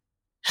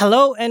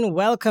Hello and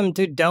welcome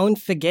to Don't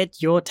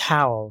Forget Your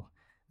Towel.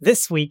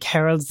 This week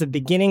heralds the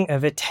beginning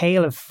of a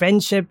tale of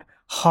friendship,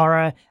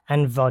 horror,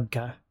 and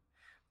vodka.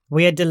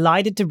 We are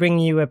delighted to bring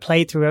you a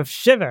playthrough of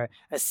Shiver,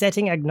 a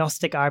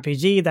setting-agnostic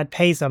RPG that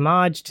pays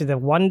homage to the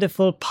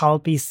wonderful,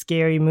 pulpy,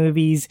 scary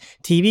movies,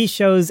 TV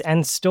shows,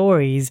 and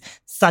stories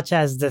such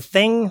as The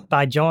Thing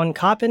by John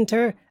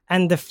Carpenter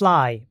and The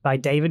Fly by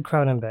David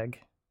Cronenberg.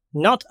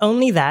 Not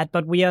only that,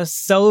 but we are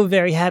so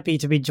very happy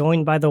to be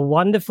joined by the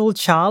wonderful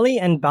Charlie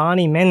and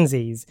Barney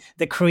Menzies,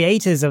 the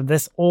creators of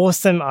this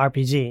awesome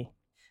RPG.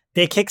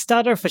 Their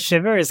Kickstarter for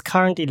Shiver is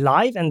currently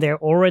live and they're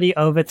already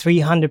over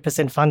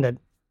 300% funded.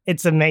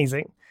 It's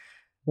amazing.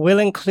 We'll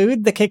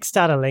include the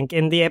Kickstarter link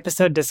in the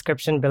episode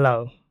description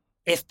below.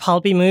 If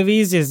pulpy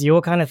movies is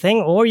your kind of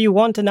thing, or you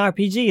want an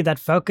RPG that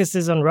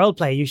focuses on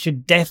roleplay, you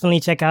should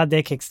definitely check out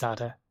their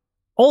Kickstarter.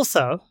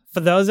 Also, for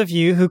those of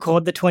you who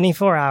caught the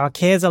 24-hour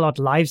Cares a Lot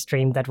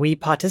livestream that we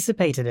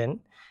participated in,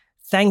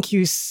 thank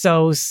you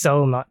so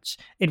much.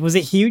 It was a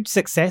huge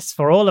success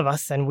for all of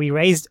us, and we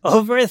raised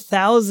over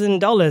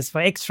 $1,000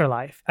 for Extra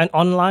Life, an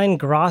online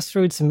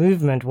grassroots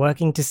movement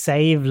working to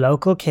save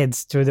local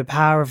kids through the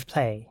power of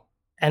play.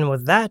 And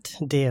with that,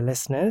 dear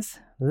listeners,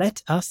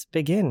 let us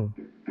begin.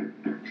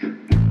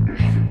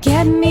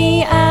 Get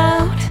me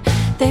out,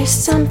 there's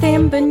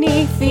something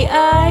beneath the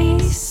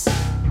ice.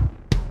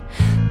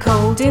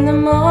 Cold in the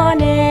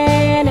morning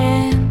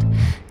and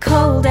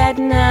cold at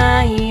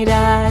night,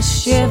 I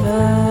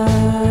shiver.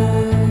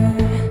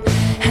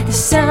 At the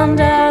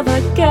sound of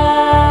a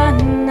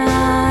gun,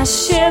 I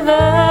shiver.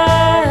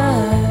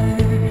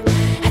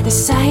 At the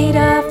sight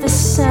of the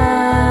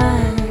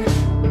sun,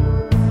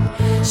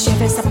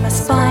 shivers up my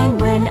spine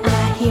when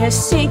I hear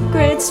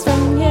secrets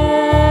from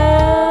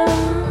you.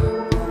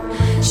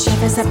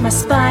 Shivers up my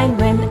spine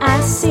when I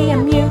see a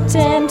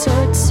mutant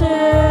or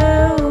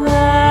two.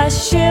 I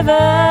shiver.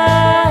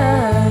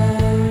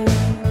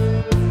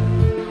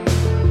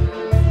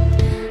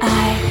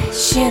 I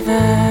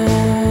shiver.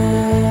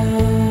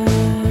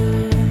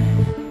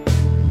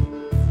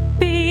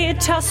 Be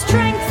it our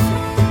strength,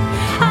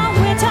 our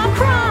wit, our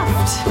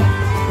craft.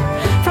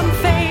 From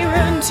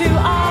Faerun to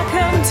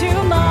Arkham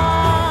to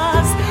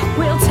Mars,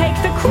 we'll take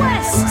the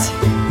quest,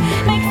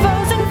 make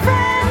foes and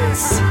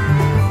friends.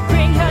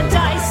 Bring your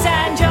dice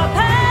and your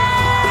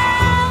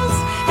pals,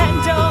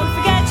 and don't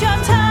forget your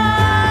towel.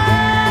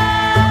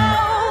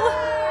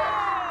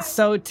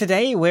 So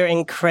today we're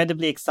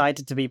incredibly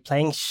excited to be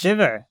playing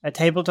Shiver, a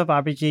tabletop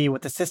RPG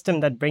with a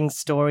system that brings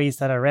stories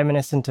that are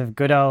reminiscent of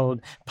good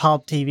old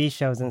pulp TV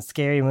shows and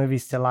scary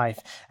movies to life.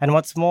 And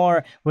what's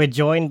more, we're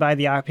joined by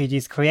the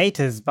RPG's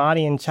creators,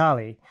 Barney and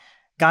Charlie.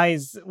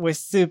 Guys, we're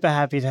super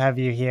happy to have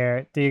you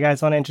here. Do you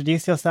guys want to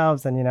introduce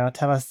yourselves and,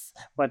 tell us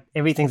what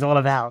everything's all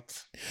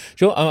about?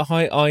 Sure.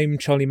 Hi, I'm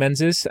Charlie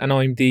Menzies, and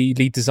I'm the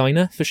lead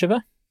designer for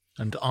Shiver.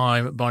 And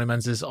I'm Barney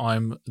Menzies.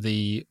 I'm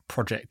the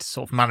project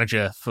sort of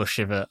manager for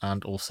Shiver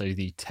and also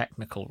the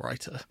technical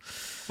writer.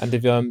 And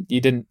if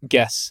you didn't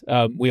guess,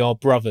 we are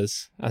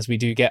brothers, as we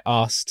do get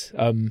asked.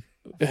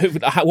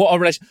 What our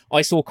relation?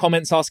 I saw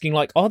comments asking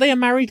like, "Are they a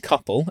married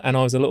couple?" And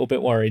I was a little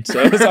bit worried. So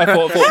I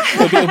thought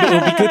it'll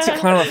be good to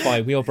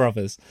clarify. We are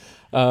brothers.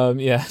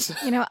 Yes.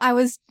 I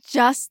was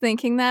just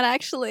thinking that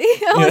actually.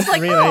 I was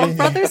like, really? Oh,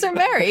 brothers are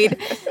married.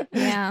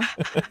 Yeah,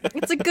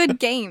 it's a good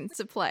game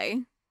to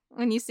play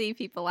when you see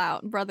people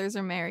out. Brothers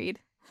are married.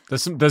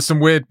 There's some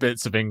weird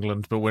bits of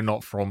England, but we're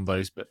not from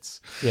those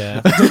bits.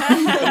 Yeah.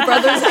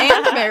 Brothers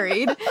and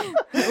married.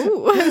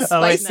 Ooh,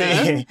 oh, I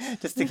see.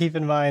 Just to keep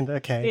in mind.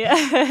 Okay.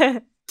 Yeah.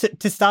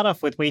 To start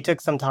off with, we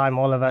took some time,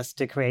 all of us,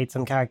 to create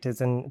some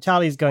characters, and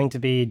Charlie's going to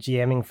be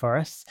GMing for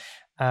us.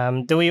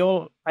 I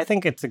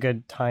think it's a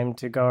good time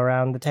to go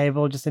around the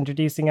table just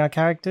introducing our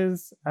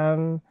characters.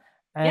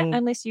 Yeah,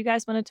 unless you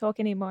guys want to talk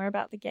any more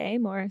about the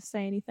game or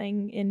say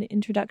anything in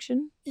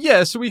introduction.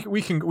 Yeah, so we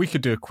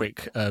could do a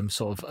quick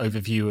sort of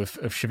overview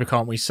of Shiver,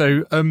 can't we?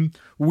 So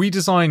we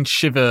designed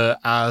Shiver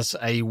as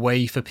a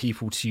way for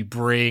people to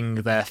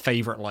bring their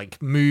favourite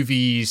like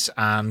movies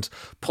and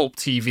pulp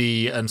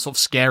TV and sort of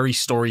scary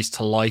stories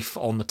to life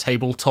on the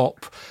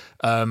tabletop.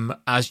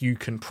 As you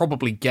can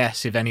probably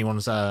guess, if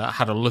anyone's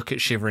had a look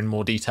at Shiver in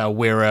more detail,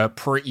 we're a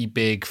pretty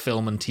big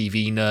film and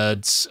TV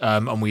nerds,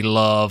 and we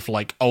love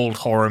like old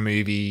horror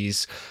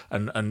movies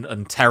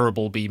and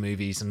terrible B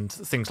movies and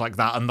things like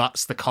that. And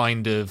that's the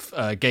kind of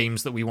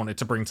games that we wanted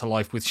to bring to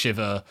life with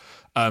Shiver,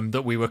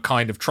 that we were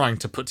kind of trying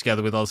to put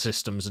together with other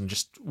systems and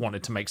just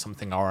wanted to make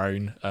something our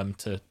own,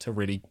 to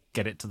really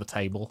get it to the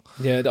table.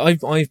 Yeah,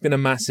 I've been a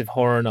massive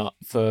horror nut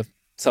for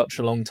such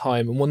a long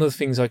time, and one of the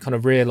things I kind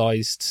of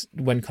realized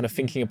when kind of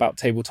thinking about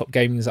tabletop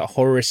gaming is that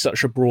horror is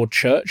such a broad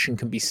church and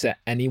can be set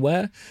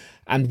anywhere.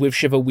 And with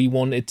Shiver, we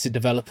wanted to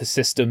develop a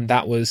system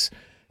that was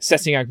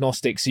setting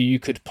agnostic, so you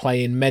could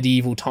play in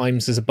medieval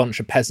times as a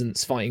bunch of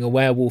peasants fighting a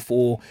werewolf,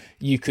 or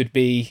you could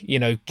be,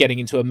 getting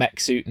into a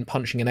mech suit and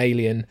punching an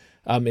alien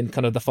in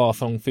kind of the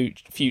far-flung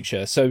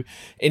future. So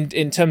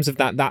in terms of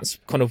that, that's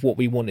kind of what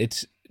we wanted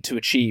to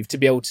achieve, to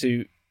be able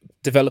to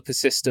develop a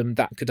system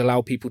that could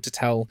allow people to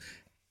tell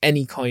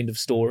any kind of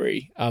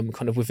story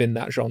kind of within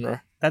that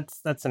genre.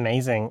 That's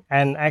amazing.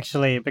 And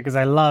actually, because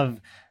I love,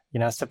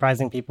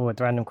 surprising people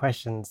with random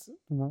questions,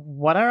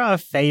 what are our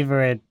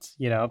favorite,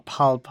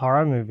 pulp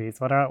horror movies?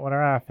 What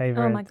are our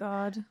favorite, oh my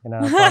God,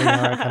 body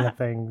horror kind of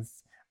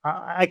things?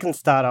 I can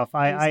start off.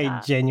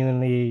 I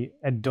genuinely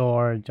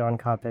adore John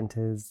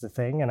Carpenter's The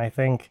Thing, and I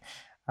think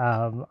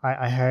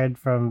I heard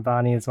from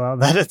Barney as well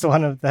that it's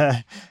one of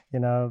the,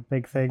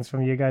 big things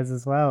from you guys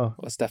as well.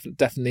 Well, it's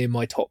definitely in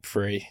my top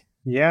 3.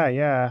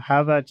 Yeah.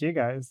 How about you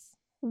guys?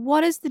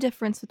 What is the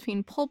difference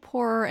between pulp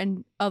horror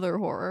and other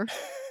horror?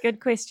 Good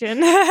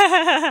question.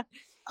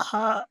 It's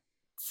a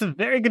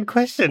very good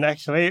question,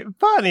 actually.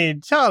 Barney,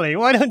 Charlie,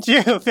 why don't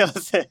you fill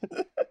us in?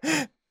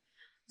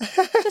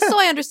 Just so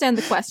I understand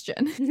the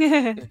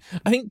question.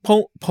 I think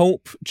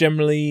pulp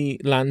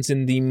generally lands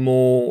in the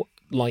more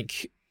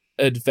like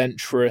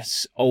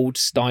adventurous, old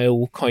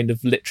style kind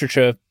of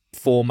literature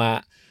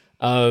format,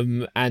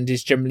 and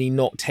is generally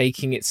not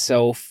taking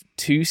itself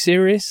too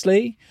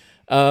seriously.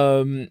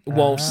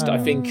 Whilst I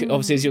think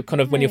obviously as you're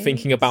kind of when you're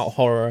thinking about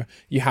horror,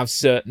 you have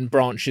certain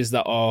branches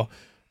that are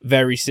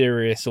very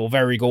serious or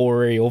very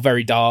gory or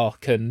very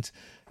dark and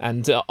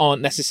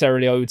aren't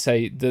necessarily, I would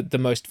say, the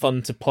most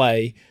fun to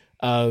play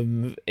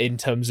in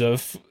terms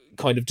of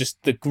kind of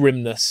just the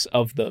grimness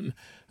of them.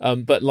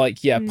 But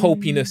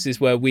pulpiness is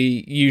where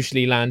we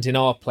usually land in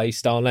our play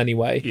style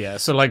anyway. Yeah,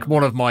 so like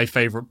one of my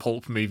favourite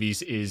pulp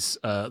movies is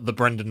the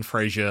Brendan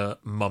Fraser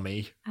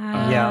Mummy,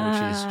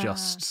 which is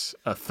just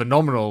a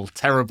phenomenal,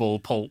 terrible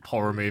pulp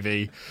horror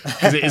movie.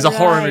 Because it is a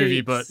horror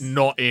movie, but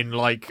not in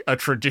like a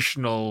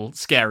traditional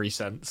scary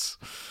sense.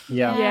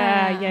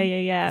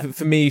 Yeah.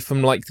 For me,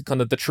 from like the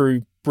kind of the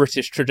true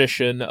British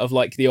tradition of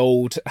like the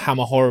old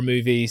Hammer horror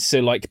movies, so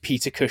like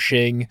Peter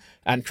Cushing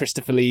and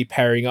Christopher Lee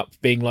pairing up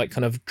being like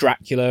kind of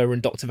Dracula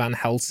and Dr. Van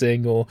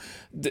Helsing, or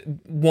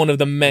one of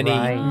the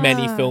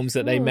many films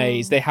that they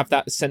made. They have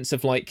that sense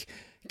of like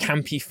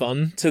campy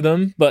fun to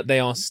them, but they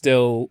are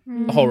still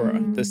horror.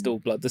 There's still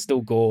blood, there's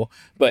still gore,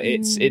 but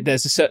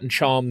there's a certain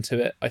charm to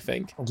it, I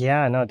think.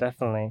 Yeah, no,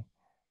 definitely.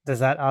 Does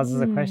that answer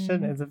the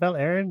question, Isabel?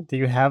 Aaron, do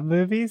you have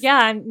movies? Yeah,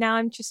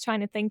 I'm just trying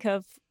to think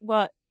of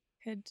what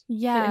could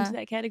fit into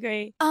that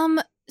category.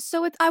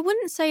 So I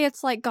wouldn't say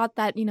it's like got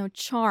that,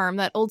 charm,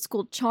 that old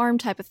school charm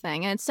type of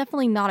thing. And it's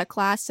definitely not a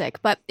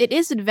classic, but it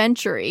is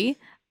adventure-y,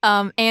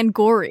 and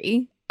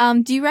gory.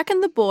 Do you reckon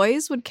The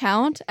Boys would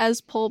count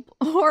as pulp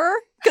horror?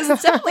 Because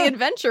it's definitely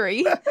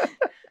adventure-y.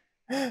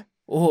 The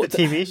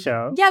TV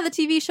show. Yeah, the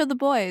TV show The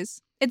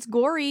Boys. It's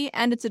gory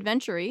and it's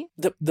adventure-y.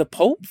 The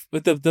pulp,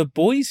 the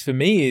Boys for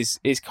me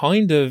is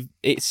kind of,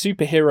 it's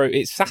superhero,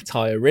 it's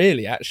satire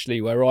really,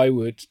 actually, where I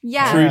would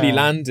truly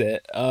land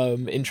it,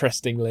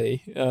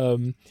 interestingly.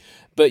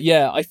 But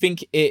yeah, I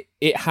think it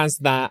has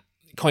that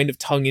kind of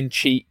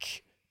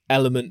tongue-in-cheek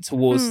element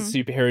towards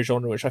the superhero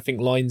genre, which I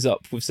think lines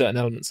up with certain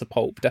elements of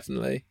pulp,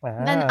 definitely.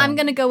 Wow. Then I'm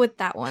going to go with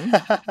that one.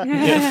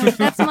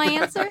 That's my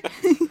answer.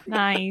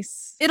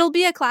 Nice. It'll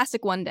be a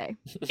classic one day.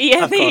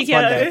 Yeah, there you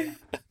go.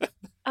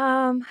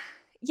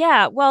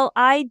 Well,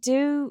 I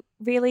do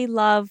really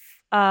love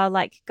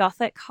like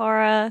gothic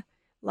horror,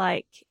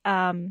 like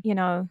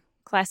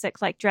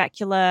classic like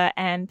Dracula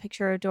and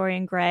Picture of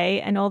Dorian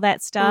Gray and all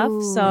that stuff.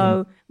 Ooh.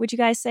 So would you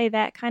guys say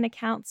that kind of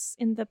counts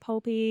in the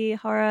pulpy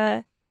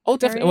horror? Oh,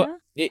 definitely. area? Well,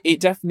 it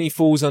definitely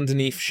falls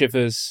underneath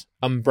Shiver's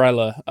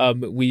umbrella.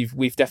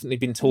 We've definitely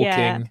been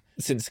talking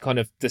since kind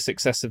of the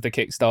success of the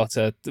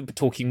Kickstarter,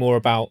 talking more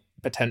about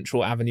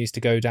potential avenues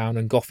to go down,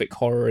 and gothic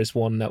horror is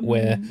one that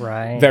we're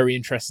very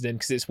interested in,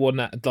 because it's one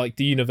that like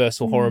the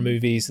Universal horror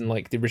movies and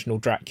like the original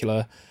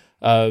Dracula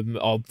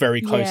are very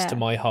close to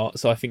my heart,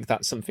 so I think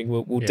that's something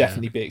we'll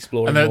definitely be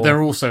exploring. And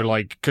they're also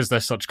like, because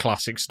they're such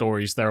classic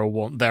stories, they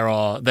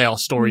are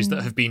stories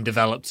that have been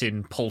developed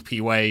in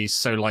pulpy ways.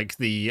 So like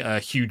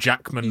the Hugh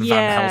Jackman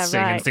Van Helsing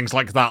and things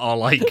like that are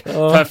like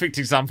perfect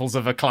examples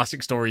of a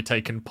classic story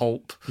taken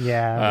pulp.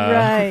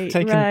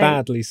 Taken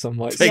badly, some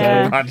might say.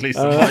 Taken badly,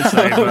 some might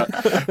say.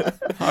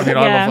 But I mean,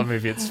 I love that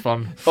movie. It's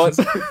fun.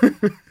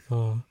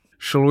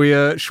 Shall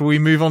we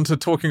move on to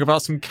talking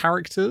about some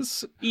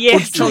characters?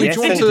 Yes. Charlie,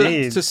 do you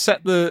want to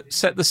set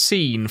the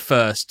scene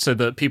first, so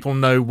that people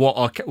know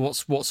what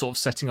sort of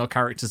setting our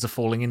characters are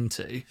falling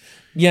into?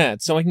 Yeah,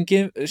 so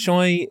shall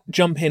I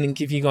jump in and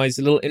give you guys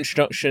a little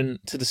introduction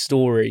to the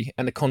story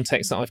and the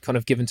context that I've kind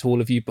of given to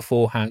all of you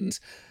beforehand,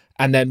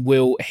 and then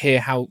we'll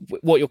hear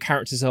what your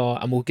characters are,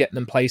 and we'll get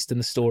them placed in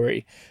the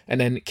story,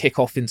 and then kick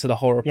off into the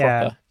horror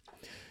proper.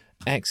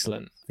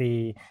 Excellent.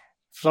 The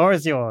floor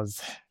is yours.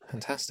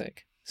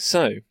 Fantastic.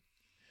 So,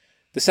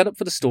 the setup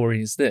for the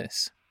story is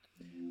this.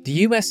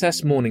 The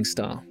USS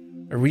Morningstar,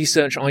 a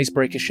research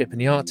icebreaker ship in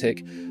the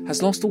Arctic,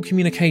 has lost all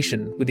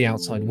communication with the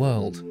outside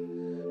world.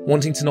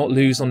 Wanting to not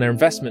lose on their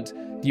investment,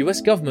 the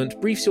US government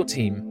briefs your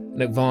team,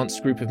 an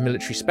advanced group of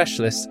military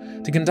specialists,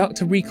 to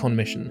conduct a recon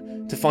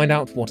mission to find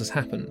out what has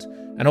happened,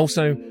 and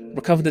also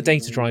recover the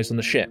data drives on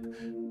the ship,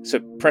 so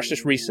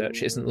precious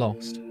research isn't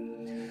lost.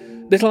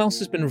 Little else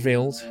has been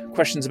revealed.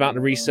 Questions about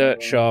the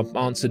research are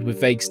answered with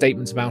vague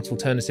statements about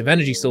alternative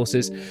energy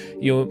sources.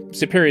 Your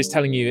superior is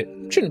telling you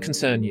it shouldn't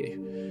concern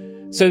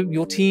you. So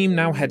your team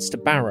now heads to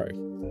Barrow,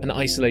 an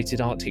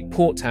isolated Arctic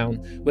port town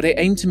where they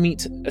aim to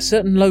meet a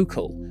certain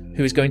local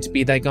who is going to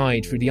be their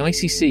guide through the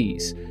icy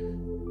seas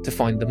to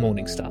find the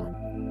Morningstar.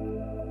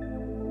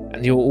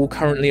 And you're all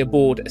currently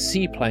aboard a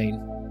seaplane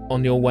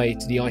on your way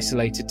to the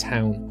isolated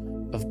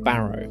town of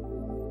Barrow.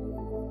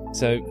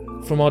 So,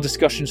 from our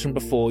discussions from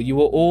before,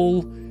 you are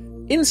all,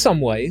 in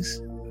some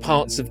ways,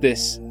 parts of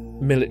this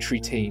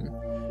military team.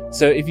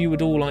 So if you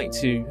would all like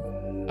to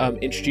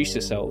introduce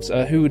yourselves,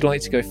 who would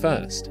like to go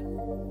first?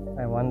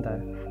 I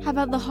wonder. How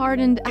about the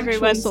hardened actual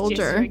Everyone's soldier?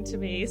 gesturing to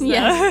me. So.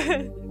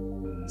 Yes.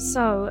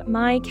 So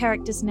my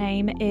character's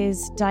name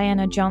is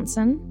Diana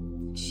Johnson.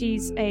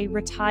 She's a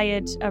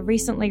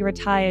recently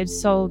retired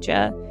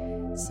soldier.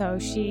 So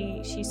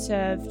she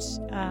served,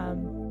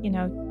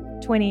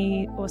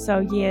 20 or so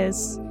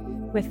years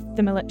with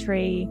the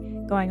military,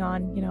 going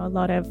on, a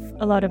lot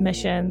of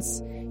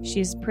missions.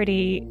 She's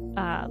pretty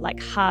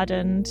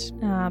hardened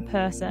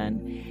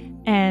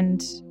person,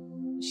 and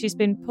she's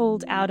been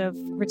pulled out of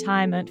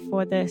retirement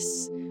for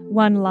this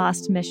one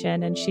last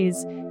mission, and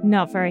she's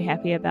not very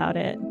happy about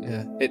it.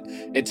 Yeah,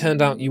 it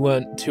turned out you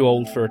weren't too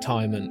old for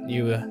retirement.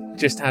 You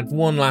just had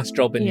one last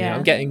job in you.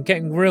 I'm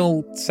getting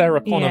real Sarah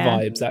Connor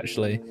vibes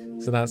actually.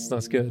 So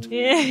that's good.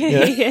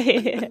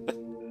 Yeah.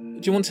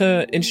 Do you want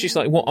to introduce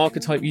what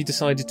archetype you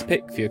decided to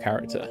pick for your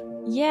character?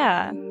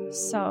 Yeah.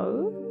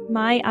 So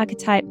my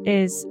archetype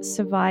is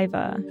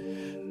survivor.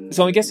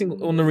 So I'm guessing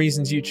one of the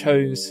reasons you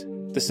chose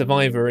the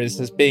survivor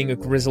is as being a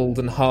grizzled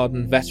and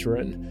hardened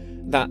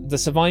veteran, that the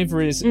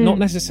survivor is not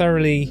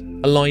necessarily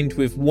aligned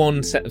with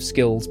one set of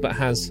skills, but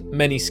has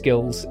many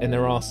skills in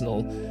their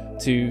arsenal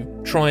to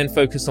try and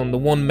focus on the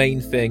one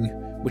main thing,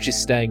 which is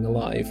staying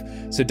alive.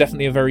 So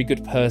definitely a very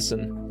good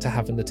person to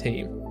have in the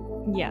team.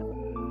 Yeah.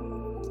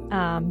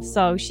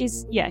 So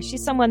she's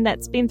someone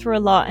that's been through a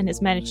lot and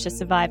has managed to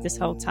survive this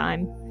whole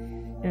time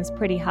and is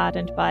pretty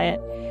hardened by it.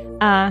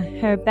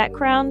 Her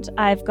background,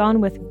 I've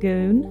gone with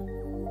goon.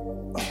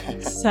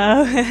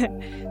 So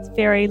it's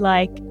very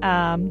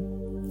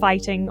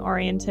fighting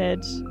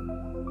oriented,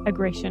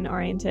 aggression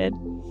oriented.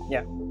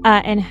 Yeah.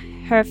 And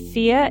her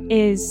fear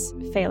is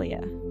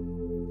failure.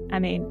 I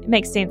mean, it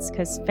makes sense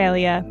because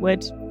failure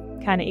would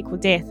kind of equal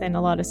death in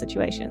a lot of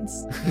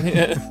situations.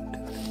 Yeah.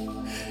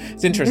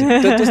 It's interesting.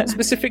 Doesn't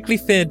specifically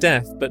fear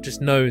death, but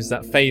just knows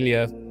that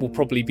failure will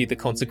probably be the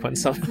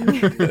consequence of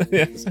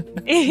it.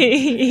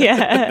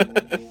 Yeah.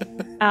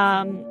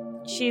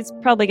 She's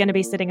probably going to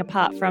be sitting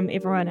apart from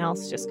everyone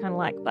else, just kind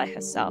of by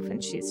herself,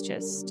 and she's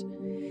just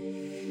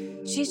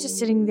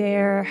sitting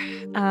there,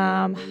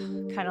 kind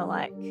of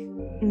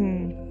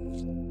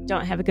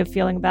don't have a good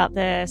feeling about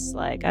this.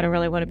 I don't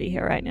really want to be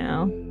here right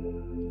now.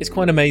 It's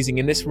quite amazing.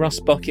 In this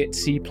rust bucket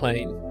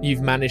seaplane,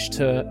 you've managed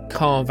to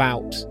carve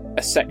out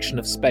a section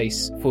of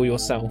space for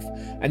yourself,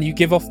 and you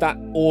give off that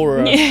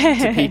aura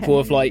to people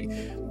of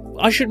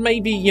I should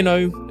maybe,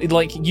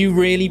 you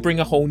really bring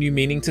a whole new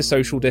meaning to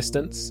social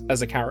distance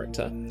as a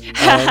character.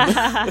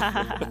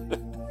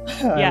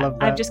 Yeah,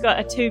 I've just got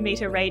a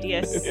 2-meter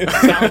radius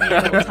around me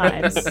at all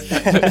times.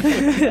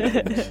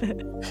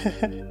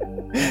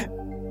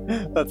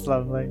 That's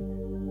lovely.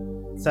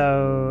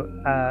 So,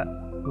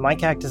 my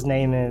character's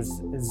name is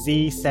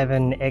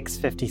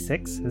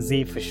Z7X56,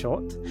 Z for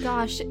short.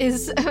 Gosh,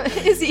 is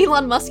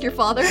Elon Musk your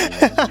father?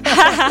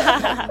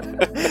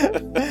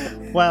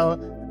 Well,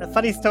 a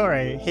funny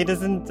story. Z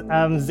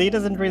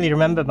doesn't really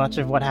remember much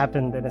of what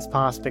happened in his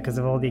past because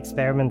of all the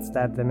experiments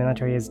that the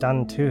military has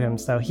done to him.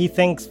 So he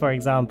thinks, for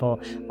example,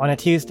 on a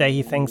Tuesday,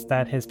 he thinks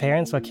that his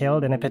parents were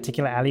killed in a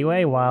particular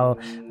alleyway while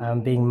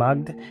being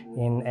mugged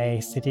in a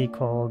city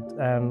called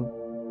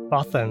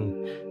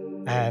Botham.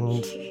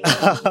 And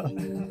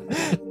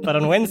but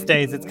on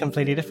Wednesdays it's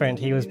completely different.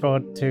 He was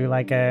brought to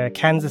a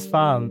Kansas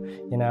farm,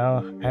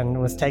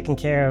 and was taken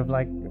care of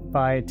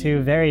by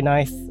 2 very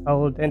nice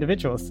old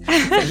individuals.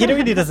 So he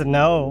really doesn't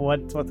know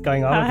what's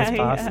going on with his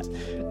past.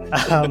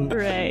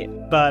 Right.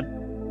 But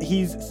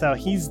he's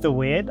the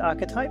weird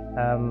archetype,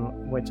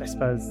 which I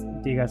suppose,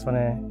 do you guys want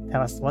to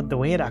tell us what the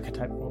weird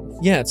archetype means?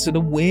 Yeah, so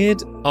the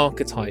weird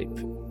archetype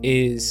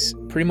is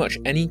pretty much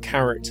any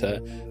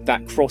character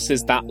that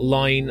crosses that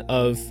line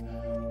of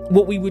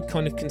what we would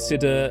kind of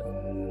consider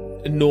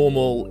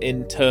normal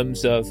in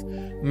terms of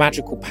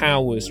magical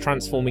powers,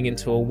 transforming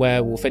into a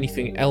werewolf,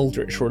 anything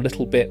eldritch or a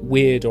little bit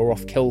weird or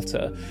off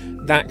kilter.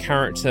 That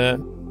character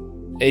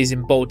is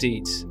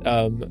embodied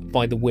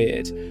by the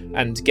weird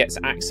and gets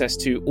access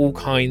to all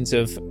kinds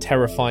of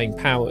terrifying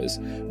powers,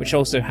 which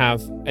also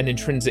have an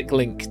intrinsic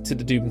link to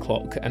the doom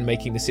clock and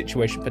making the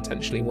situation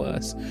potentially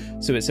worse.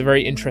 So it's a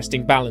very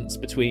interesting balance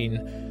between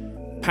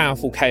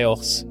powerful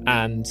chaos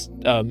and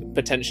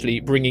potentially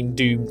bringing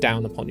doom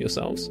down upon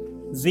yourselves.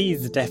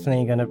 Z's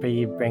definitely going to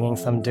be bringing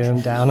some doom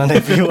down on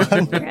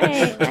everyone.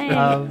 Great,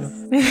 thanks.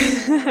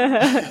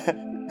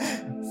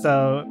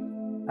 So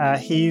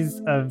he's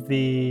of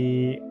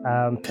the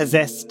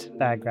possessed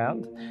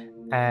background,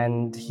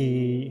 and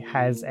he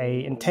has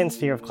a intense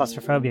fear of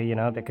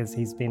claustrophobia, because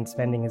he's been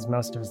spending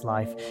most of his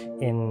life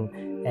in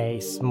a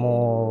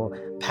small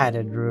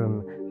padded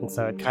room, and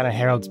so it kind of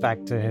heralds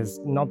back to his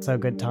not so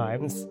good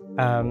times.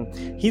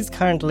 He's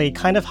currently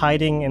kind of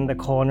hiding in the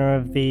corner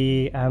of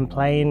the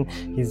plane.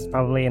 He's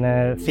probably in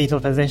a fetal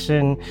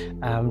position,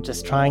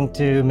 just trying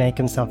to make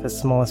himself as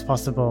small as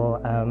possible,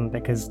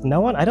 because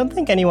I don't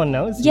think anyone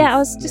knows. Yeah, I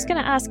was just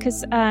going to ask,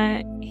 because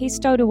he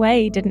stowed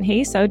away, didn't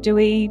he? So do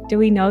we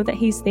know that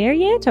he's there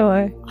yet,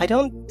 or? I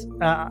don't,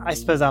 I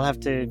suppose I'll have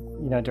to,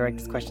 direct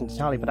this question to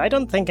Charlie, but I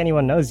don't think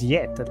anyone knows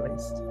yet, at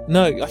least.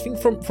 No, I think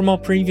from our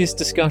previous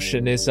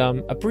discussion is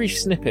a brief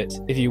snippet,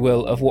 if you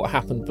will, of what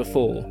happened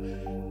before.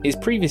 Is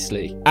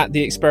previously, at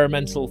the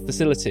experimental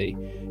facility,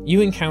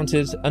 you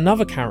encountered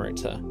another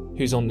character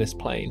who's on this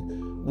plane,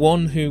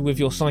 one who, with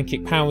your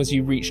psychic powers,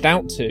 you reached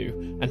out to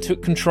and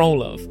took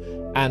control of,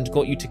 and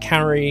got you to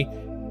carry,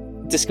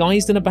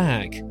 disguised in a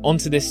bag,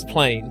 onto this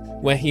plane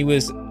where he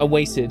was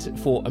awaited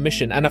for a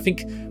mission. And I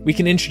think we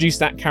can introduce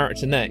that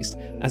character next,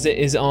 as it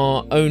is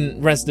our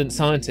own resident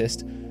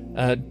scientist,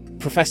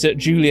 Professor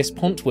Julius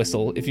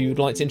Pontwhistle, if you would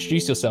like to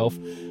introduce yourself.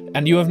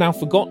 And you have now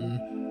forgotten,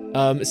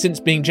 since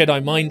being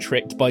Jedi mind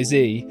tricked by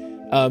Z,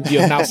 you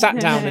have now sat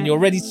down and you're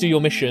ready to do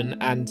your mission,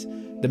 and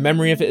the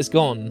memory of it is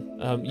gone.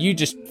 You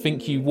just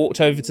think you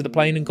walked over to the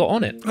plane and got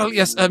on it. Well,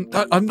 yes,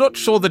 I'm not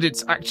sure that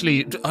it's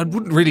actually... I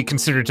wouldn't really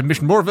consider it a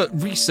mission, more of a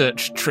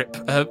research trip.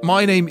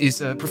 My name is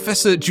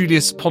Professor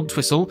Julius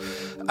Pontwhistle,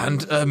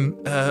 and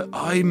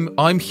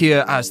I'm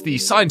here as the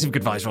scientific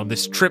advisor on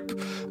this trip.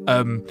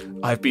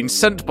 I've been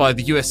sent by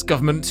the US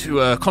government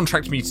to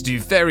contract me to do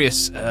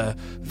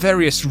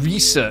various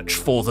research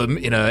for them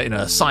in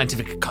a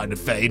scientific kind of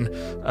vein.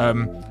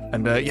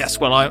 Yes,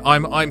 well,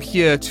 I'm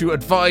here to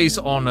advise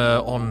on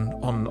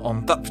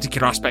that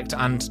particular aspect,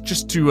 and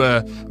just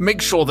to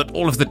make sure that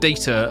all of the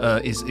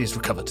data is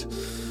recovered.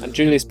 And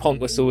Julius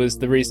Pontwhistle is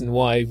the reason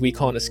why we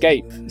can't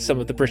escape some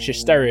of the British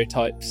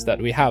stereotypes that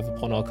we have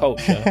upon our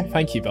culture.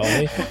 Thank you,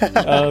 Barney.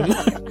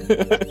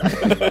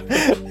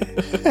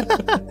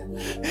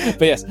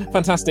 But yes,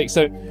 fantastic.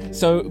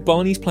 So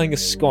Barney's playing a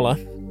scholar,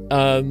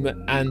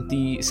 and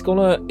the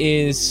scholar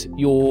is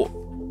your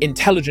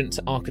intelligent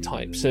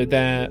archetype. So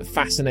they're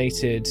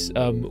fascinated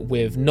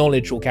with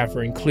knowledge or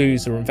gathering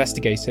clues or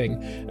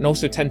investigating, and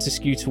also tend to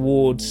skew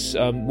towards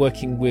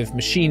working with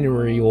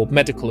machinery or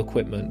medical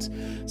equipment.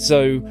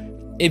 So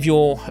if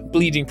you're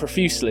bleeding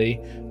profusely,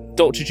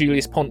 Dr.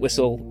 Julius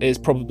Pontwhistle is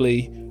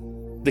probably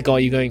the guy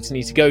you're going to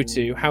need to go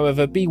to.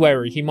 However, be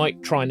wary, he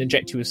might try and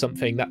inject you with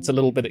something that's a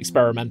little bit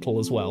experimental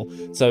as well.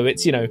 So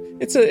it's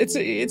it's a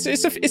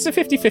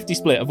 50-50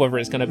 split of whether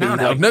it's going to be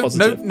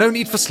positive. No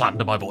need for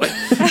slander, my boy.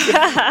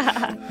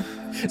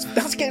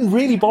 That's getting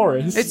really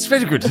Boris. It's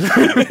very good.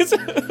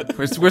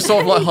 We're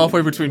sort of like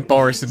halfway between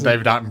Boris and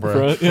David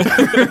Attenborough.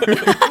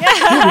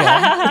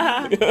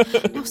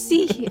 Now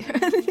see here.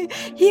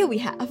 Here we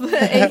have a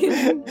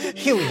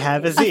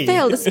Z. A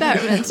failed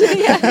experiment.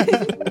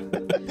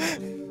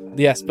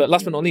 Yes, but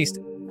last but not least,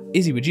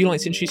 Izzy, would you like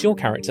to introduce your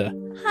character?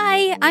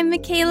 Hi, I'm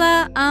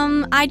Michaela.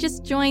 I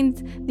just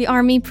joined the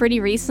army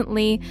pretty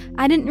recently.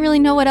 I didn't really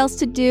know what else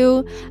to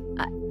do.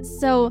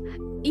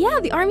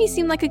 The army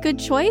seemed like a good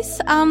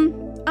choice. I'm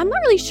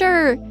not really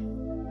sure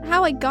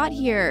how I got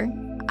here.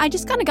 I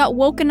just kind of got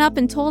woken up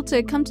and told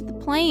to come to the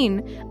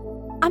plane.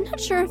 I'm not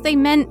sure if they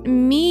meant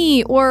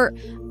me or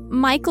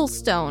Michael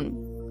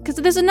Stone, because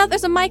there's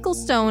a Michael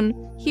Stone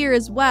here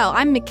as well.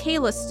 I'm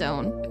Michaela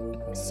Stone.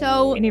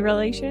 So any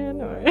relation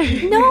or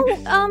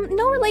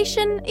no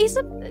relation. He's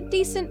a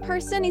decent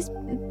person.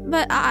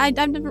 But I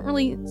haven't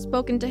really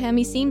spoken to him.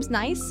 He seems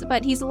nice,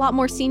 but he's a lot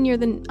more senior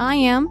than I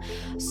am.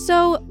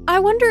 So I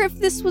wonder if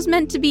this was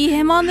meant to be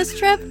him on this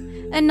trip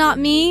and not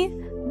me.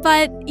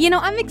 But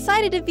I'm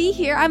excited to be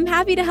here. I'm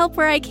happy to help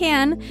where I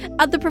can.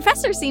 The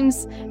professor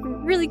seems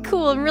really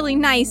cool and really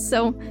nice,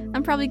 so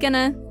I'm probably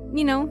gonna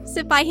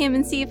sit by him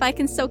and see if I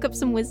can soak up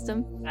some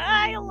wisdom.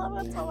 I love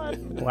it so much.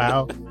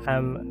 Wow.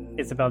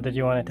 Isabel, did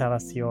you want to tell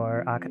us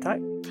your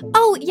archetype?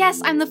 Oh,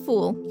 yes, I'm the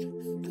fool.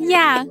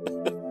 Yeah.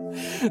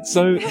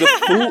 So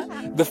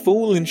the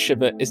fool in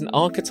Shiva is an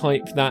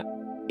archetype that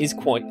is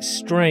quite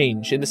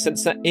strange in the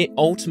sense that it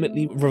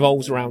ultimately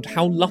revolves around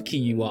how lucky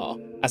you are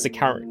as a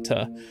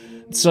character.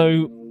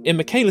 So in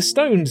Michaela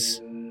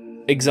Stone's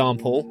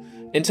example,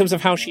 in terms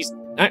of how she's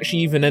actually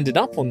even ended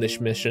up on this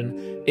mission,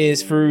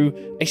 is through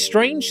a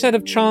strange set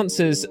of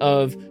chances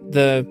of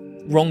the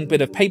wrong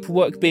bit of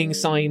paperwork being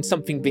signed,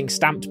 something being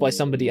stamped by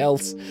somebody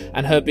else,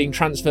 and her being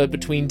transferred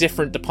between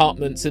different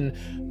departments and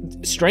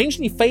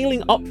strangely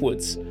failing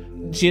upwards.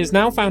 She has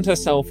now found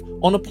herself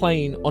on a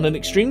plane on an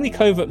extremely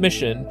covert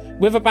mission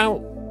with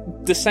about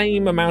the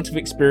same amount of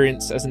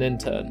experience as an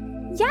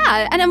intern.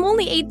 Yeah, and I'm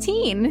only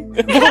 18.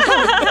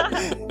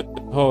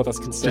 Oh, that's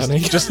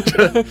concerning. Just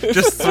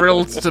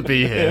thrilled to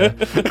be here.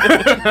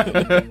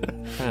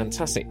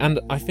 Fantastic. And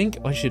I think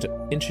I should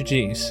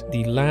introduce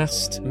the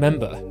last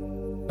member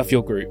of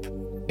your group,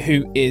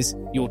 who is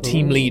your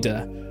team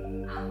leader,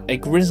 a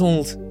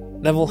grizzled,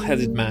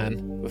 level-headed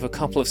man with a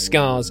couple of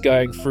scars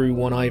going through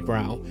one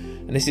eyebrow.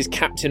 And this is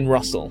Captain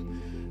Russell.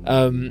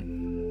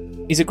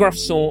 He's a gruff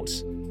sort,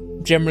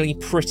 generally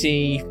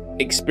pretty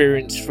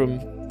experienced from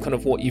kind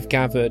of what you've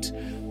gathered.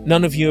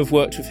 None of you have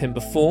worked with him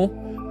before,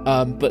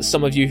 but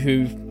some of you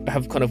who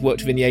have kind of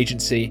worked within the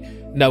agency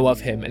know of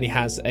him, and he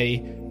has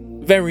a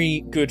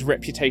very good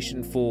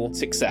reputation for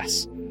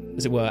success,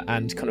 as it were,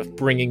 and kind of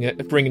bringing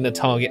the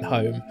target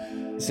home.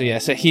 So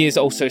he is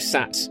also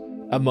sat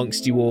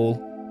amongst you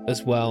all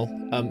as well,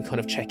 kind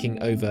of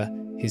checking over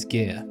his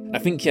gear. I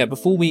think,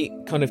 before we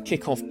kind of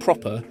kick off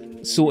proper,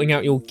 sorting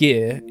out your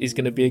gear is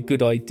going to be a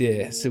good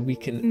idea, so we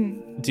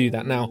can do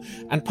that now.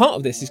 And part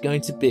of this is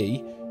going to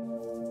be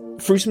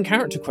through some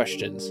character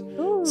questions.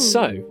 Ooh.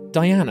 So,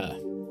 Diana,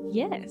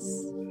 Yes.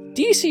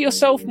 do you see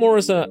yourself more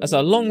as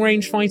a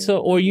long-range fighter,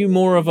 or are you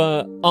more of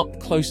a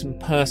up-close and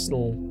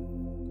personal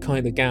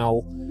kind of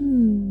gal?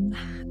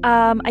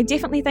 I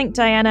definitely think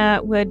Diana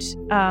would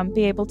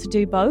be able to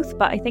do both,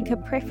 but I think her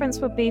preference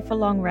would be for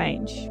long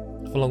range.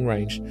 For long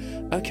range.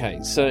 Okay,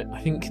 so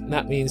I think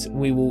that means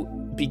we will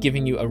be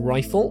giving you a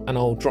rifle, and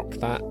I'll drop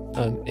that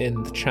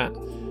in the chat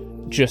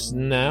just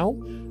now.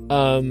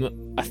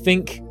 I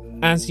think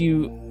as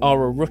you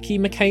are a rookie,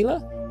 Michaela,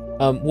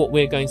 what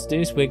we're going to do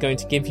is we're going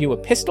to give you a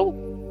pistol,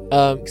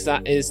 because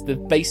that is the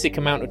basic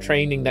amount of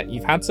training that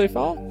you've had so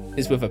far,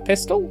 is with a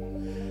pistol.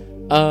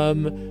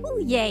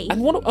 Ooh, yay.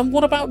 And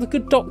what about the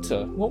good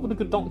doctor? What would the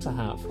good doctor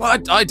have? Well,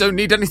 I don't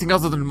need anything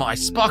other than my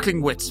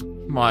sparkling wits,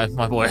 my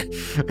boy.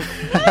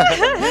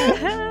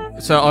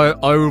 So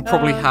I will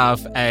probably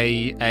have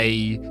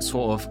a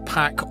sort of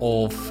pack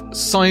of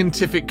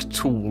scientific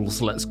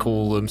tools, let's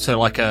call them. So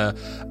like a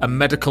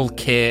medical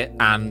kit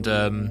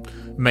and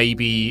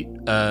maybe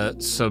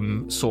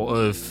some sort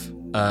of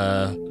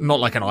not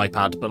like an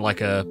iPad, but like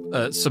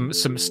some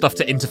stuff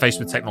to interface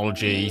with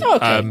technology.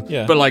 Okay,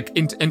 yeah. But like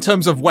in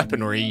terms of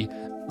weaponry,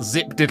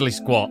 zip diddly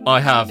squat, I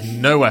have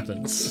no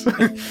weapons.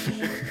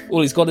 All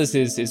he's got is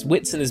his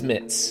wits and his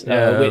mitts,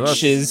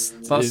 That's- is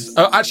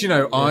Oh, actually,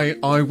 no.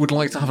 I would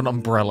like to have an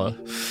umbrella.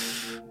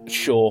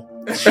 sure.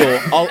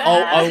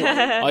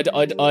 I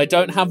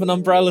don't have an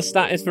umbrella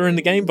stat if we're in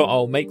the game, but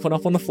I'll make one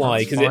up on the fly,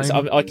 That's because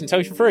fine. I can tell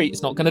you for free,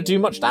 it's not going to do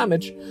much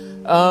damage.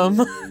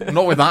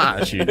 Not with that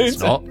attitude, it's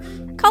not.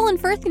 Colin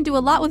Firth can do a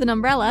lot with an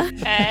umbrella.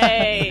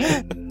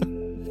 Hey.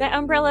 That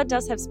umbrella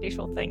does have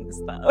special things,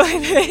 though.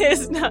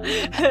 It's not.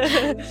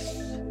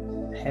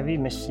 Heavy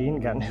machine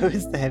gun. Who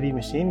is the heavy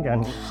machine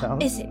gun?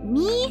 Charles? Is it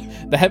me?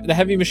 The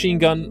heavy machine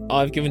gun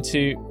I've given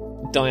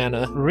to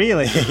Diana.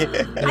 Really?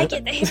 I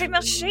get the heavy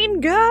machine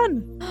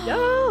gun.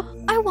 No,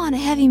 I want a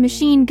heavy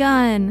machine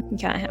gun. you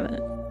can't have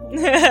it.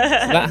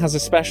 That has a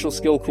special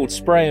skill called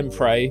Spray and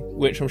Pray,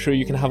 which I'm sure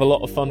you can have a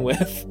lot of fun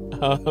with.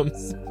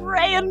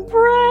 Spray and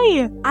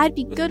pray. I'd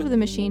be good with a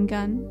machine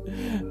gun.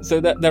 So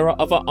that there are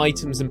other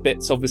items and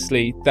bits,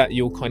 obviously, that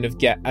you'll kind of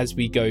get as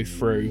we go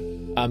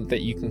through,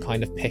 that you can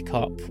kind of pick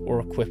up or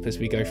equip as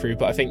we go through.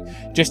 But I think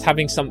just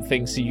having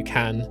something so you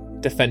can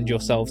defend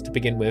yourselves to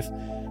begin with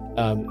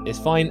is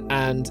fine.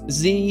 And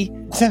Z,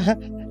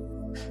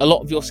 a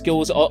lot of your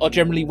skills are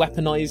generally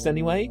weaponized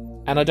anyway.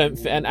 And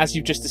and as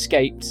you've just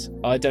escaped,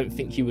 I don't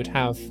think you would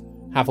have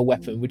a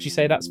weapon. Would you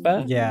say that's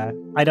fair? Yeah,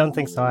 I don't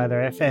think so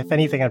either. If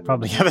anything, I'd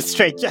probably have a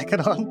straitjacket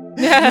on.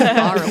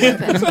 Borrow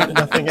weapon.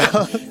 Nothing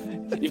else.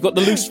 You've got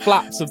the loose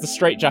flaps of the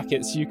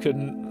straitjackets. You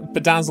can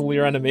bedazzle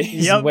your enemies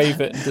Yep. and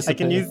wave it and disappear. I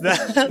can use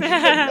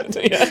that.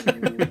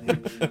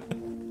 Yeah.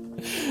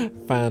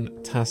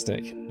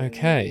 Fantastic.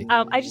 Okay.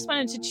 I just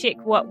wanted to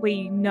check what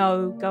we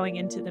know going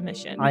into the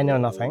mission. I know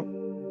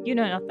nothing. You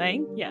know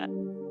nothing. Yeah.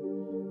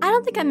 I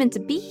don't think I'm meant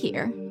to be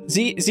here.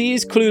 Z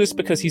is clueless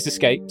because he's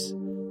escaped.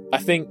 I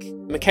think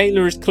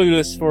Michaela is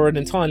clueless for an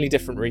entirely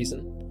different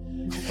reason.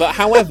 But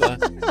however,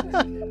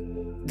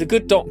 the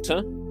good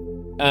doctor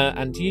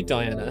and you,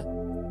 Diana,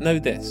 know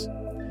this.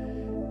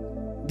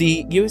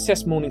 The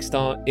USS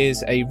Morningstar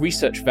is a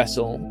research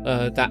vessel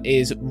that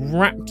is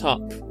wrapped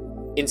up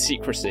in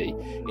secrecy.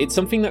 It's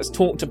something that's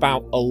talked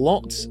about a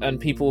lot, and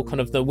people kind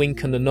of the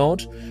wink and the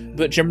nod,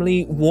 but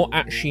generally what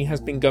actually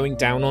has been going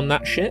down on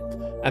that ship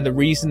and the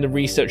reason the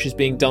research is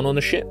being done on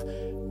a ship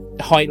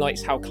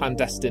highlights how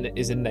clandestine it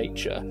is in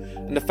nature.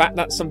 And the fact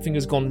that something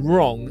has gone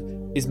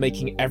wrong is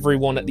making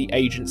everyone at the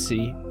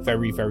agency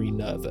very, very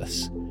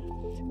nervous.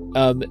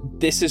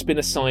 This has been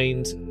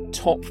assigned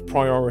top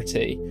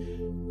priority,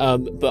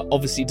 but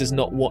obviously they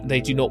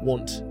do not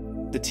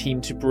want the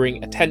team to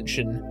bring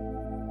attention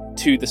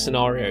to the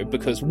scenario,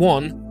 because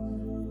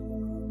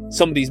one,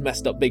 somebody's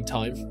messed up big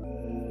time,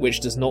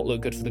 which does not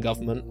look good for the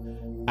government,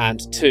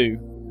 and two,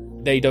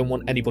 they don't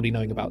want anybody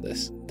knowing about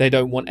this. They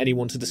don't want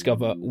anyone to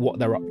discover what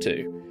they're up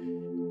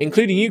to,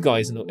 including you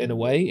guys in a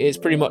way. It's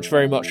pretty much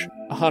very much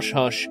a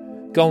hush-hush,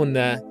 go in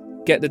there,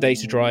 get the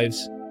data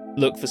drives,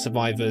 look for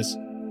survivors,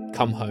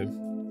 come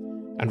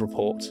home, and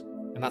report.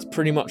 And that's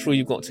pretty much all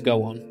you've got to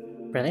go on.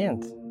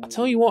 Brilliant. I'll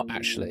tell you what,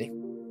 actually.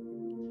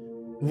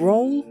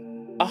 Roll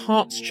a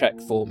hearts check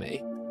for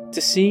me to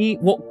see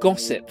what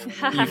gossip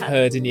you've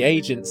heard in the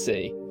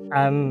agency.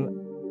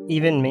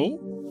 Even me?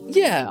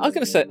 Yeah, I'm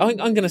gonna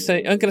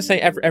say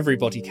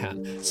everybody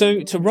can.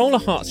 So to roll a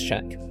hearts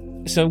check,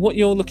 so what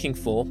you're looking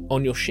for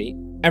on your sheet,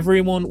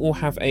 everyone will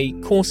have a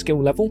core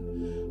skill level,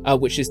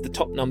 which is the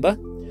top number,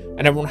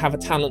 and everyone will have a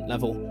talent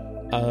level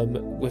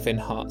within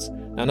hearts.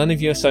 Now, none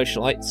of you are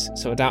socialites,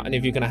 so I doubt any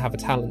of you are going to have a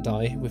talent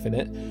die within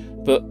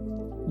it. But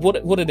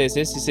what it is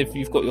if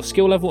you've got your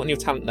skill level and your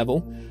talent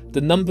level,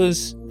 the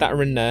numbers that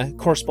are in there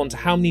correspond to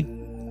how many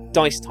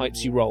dice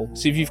types you roll.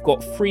 So if you've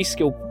got 3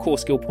 core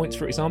skill points,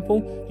 for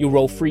example, you'll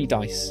roll 3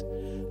 dice.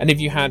 And if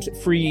you had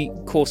 3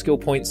 core skill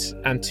points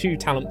and 2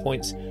 talent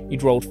points,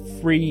 you'd roll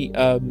 3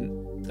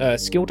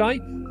 skill die,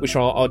 which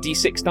are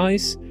D6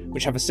 dice,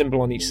 which have a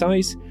symbol on each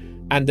side.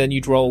 And then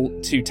you'd roll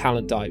 2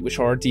 talent die, which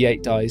are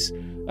D8 dice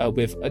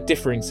with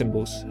differing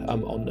symbols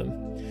on them.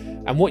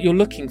 And what you're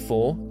looking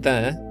for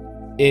there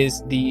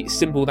is the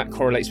symbol that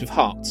correlates with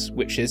hearts,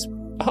 which is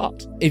a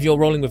heart. If you're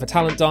rolling with a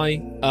talent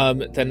die,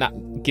 then that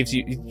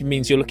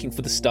means you're looking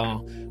for the star,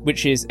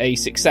 which is a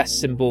success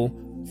symbol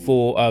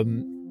for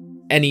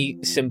any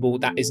symbol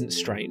that isn't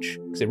strange,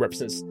 because it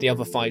represents the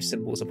other 5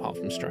 symbols apart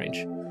from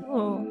strange.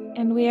 Oh,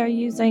 and we are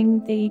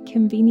using the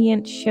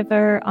convenient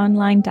Shiver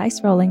online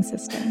dice rolling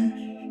system.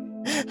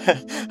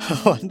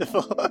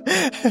 Wonderful.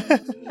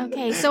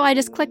 Okay, so I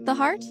just click the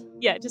heart?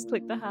 Yeah, just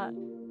click the heart.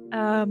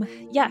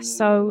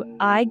 So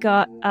I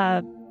got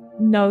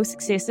no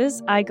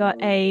successes. I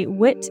got a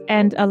wit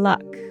and a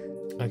luck.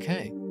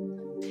 Okay.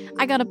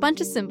 I got a bunch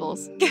of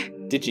symbols.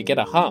 Did you get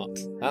a heart?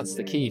 That's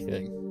the key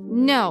thing.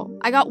 No,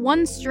 I got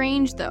 1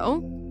 strange,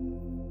 though.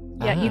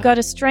 Yeah, you got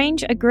a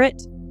strange, a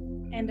grit,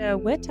 and a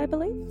wit, I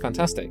believe.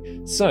 Fantastic.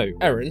 So,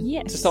 Erin,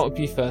 Yes. to start with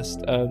you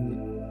first,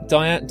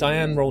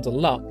 Diane rolled a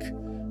luck.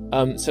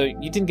 So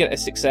you didn't get a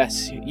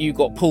success. You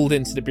got pulled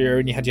into the bureau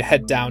and you had your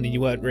head down and you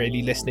weren't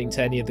really listening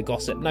to any of the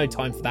gossip. No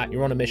time for that.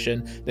 You're on a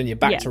mission. Then you're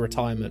back to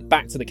retirement,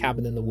 back to the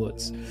cabin in the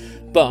woods.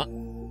 But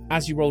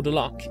as you rolled a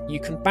luck, you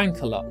can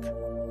bank a luck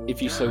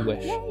if you so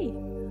wish. Yay!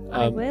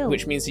 I will.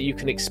 Which means that you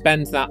can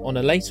expend that on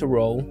a later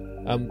roll,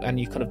 and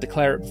you kind of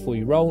declare it before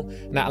you roll,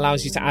 and that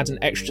allows you to add an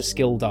extra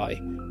skill die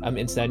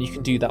into there, and you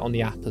can do that on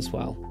the app as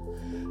well.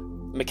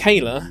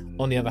 Michaela,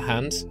 on the other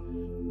hand,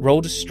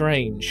 rolled a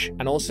strange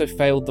and also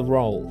failed the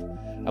roll.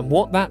 And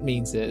what that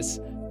means is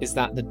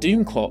that the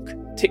doom clock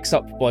ticks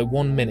up by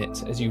 1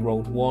 minute as you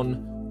rolled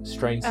 1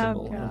 strange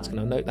symbol. God. I'm just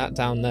going to note that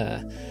down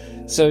there.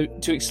 So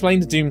to explain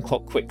the doom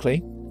clock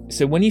quickly,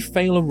 so when you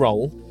fail a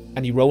roll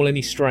and you roll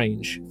any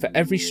strange, for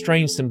every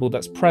strange symbol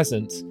that's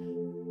present,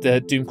 the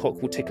doom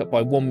clock will tick up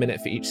by 1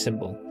 minute for each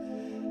symbol.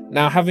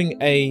 Now, having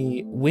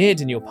a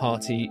weird in your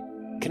party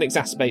can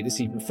exacerbate this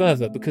even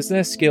further because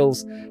their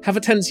skills have a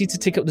tendency to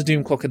tick up the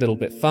doom clock a little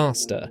bit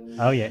faster.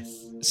 Oh,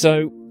 yes.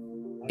 So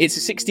it's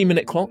a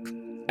 60-minute clock,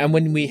 and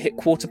when we hit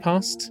quarter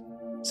past,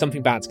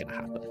 something bad's going to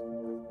happen.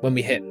 When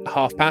we hit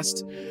half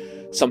past,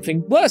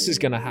 something worse is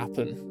going to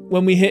happen.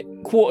 When we hit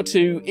quarter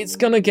to, it's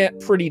going to get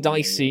pretty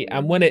dicey,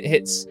 and when it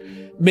hits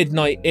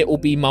midnight, it will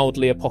be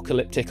mildly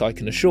apocalyptic, I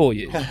can assure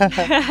you.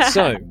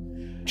 So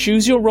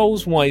choose your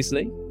rolls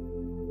wisely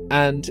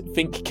and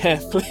think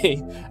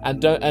carefully,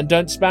 and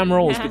don't spam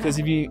rolls, because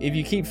if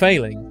you keep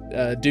failing,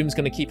 doom's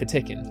going to keep a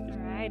ticking.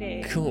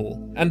 Righty.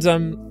 Cool. And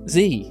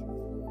Z,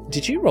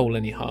 did you roll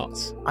any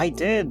hearts? I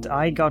did.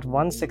 I got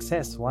 1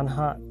 success, 1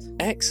 heart.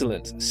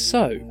 Excellent.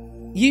 So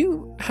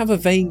you have a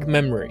vague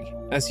memory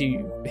as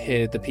you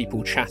hear the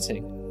people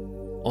chatting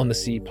on the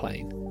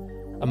seaplane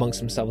amongst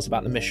themselves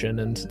about the mission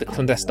and the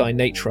clandestine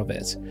nature of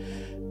it.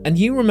 And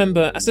you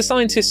remember, as the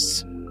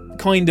scientists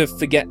kind of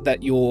forget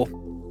that you're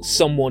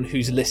someone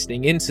who's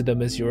listening into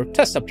them as your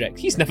test subject,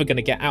 he's never going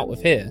to get out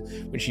of here,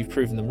 which you've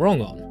proven them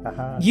wrong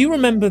on. You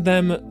remember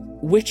them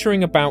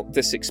wittering about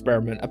this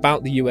experiment,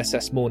 about the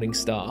USS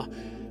Morningstar,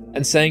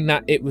 and saying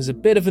that it was a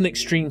bit of an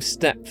extreme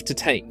step to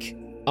take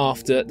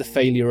after the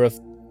failure of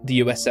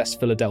the USS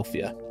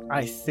Philadelphia.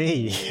 I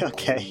see.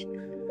 Okay.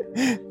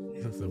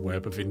 The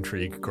web of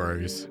intrigue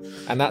grows.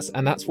 And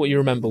that's what you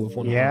remember with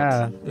 1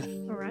 Yeah. heart.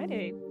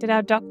 Alrighty. Did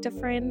our doctor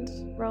friend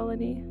roll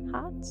any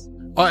hearts?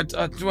 I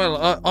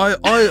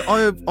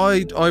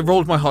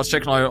rolled my hearts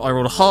check and I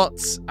rolled a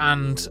heart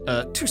and 2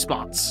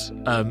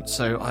 splats.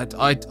 So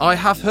I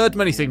have heard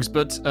many things,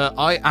 but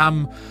I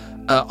am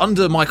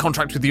under my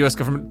contract with the US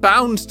government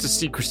bound to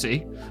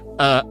secrecy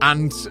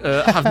and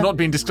have not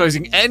been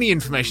disclosing any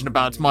information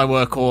about my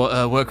work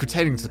or work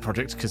pertaining to the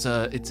project because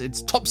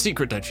it's top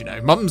secret, don't you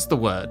know? Mum's the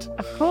word.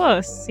 Of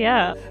course,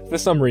 yeah. For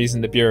some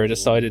reason, the Bureau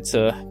decided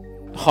to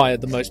hire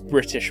the most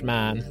British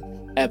man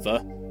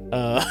ever.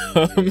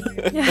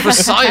 For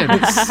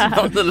science,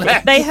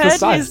 nonetheless. They heard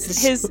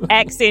science. his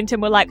accent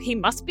and were like, he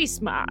must be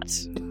smart.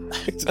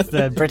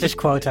 The British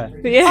quota.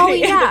 Yeah, Oh, the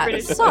yeah.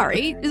 British-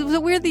 Sorry.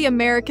 We're the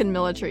American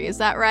military, is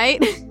that right?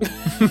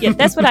 Yeah,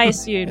 that's what I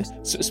assumed.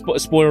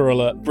 Spoiler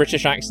alert,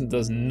 British accent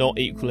does not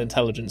equal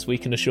intelligence, we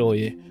can assure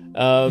you.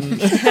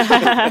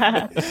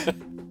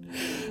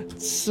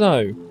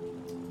 So,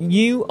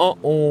 you are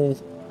all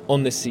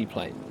on this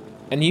seaplane,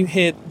 and you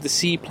hear the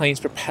seaplane's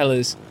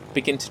propellers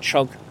begin to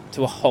chug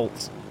to a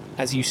halt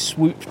as you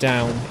swoop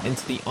down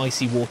into the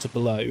icy water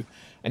below,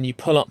 and you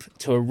pull up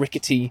to a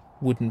rickety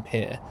wooden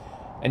pier,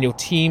 and your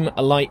team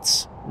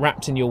alights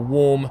wrapped in your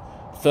warm,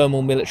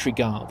 thermal military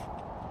garb.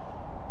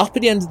 Up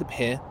at the end of the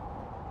pier,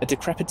 a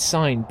decrepit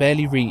sign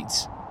barely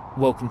reads,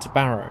 "Welcome to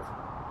Barrow,"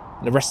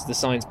 and the rest of the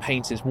sign's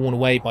paint is worn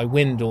away by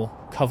wind or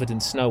covered in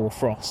snow or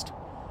frost.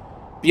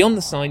 Beyond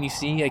the sign you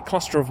see a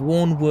cluster of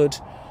worn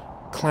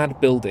wood-clad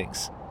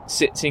buildings,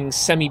 sitting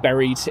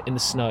semi-buried in the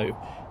snow,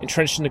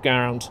 entrenched in the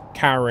ground,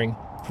 cowering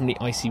from the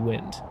icy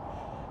wind.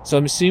 So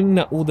I'm assuming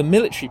that all the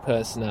military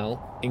personnel,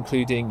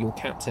 including your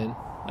captain,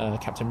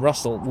 Captain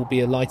Russell, will be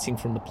alighting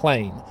from the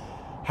plane.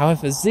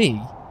 However, Z,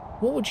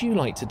 what would you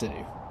like to do?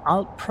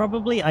 I'll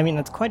probably,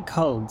 it's quite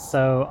cold,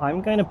 so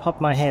I'm going to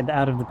pop my head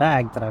out of the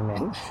bag that I'm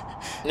in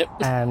Yep.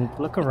 and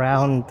look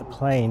around the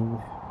plane.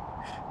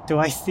 Do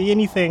I see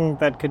anything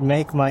that could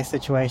make my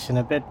situation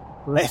a bit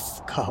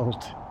less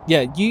cold?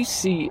 Yeah, you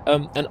see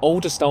an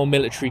older style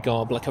military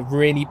garb, like a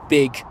really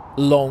big,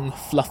 long,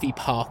 fluffy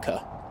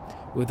parka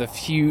with a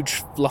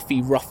huge,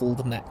 fluffy,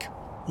 ruffled neck.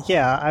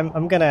 Yeah,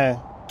 I'm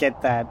gonna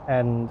get that.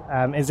 And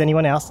is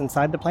anyone else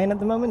inside the plane at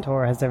the moment,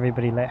 or has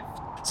everybody left?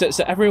 So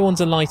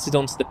everyone's alighted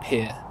onto the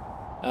pier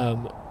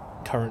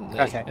currently,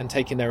 Okay. and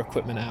taking their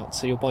equipment out,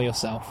 so you're by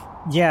yourself.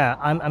 Yeah,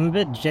 I'm a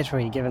bit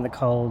jittery given the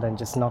cold and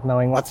just not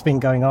knowing what's been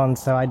going on,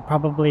 so I'd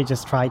probably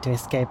just try to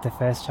escape the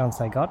first chance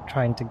I got,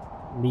 trying to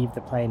leave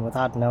the plane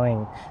without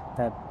knowing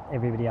that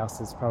everybody else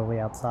is probably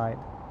outside.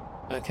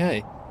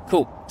 Okay,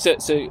 cool. So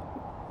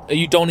are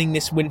you donning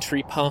this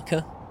wintry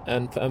parka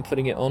and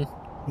putting it on?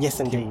 Yes,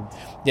 indeed.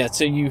 Yeah,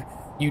 so you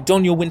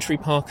don your wintry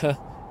parka,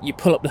 you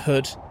pull up the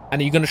hood,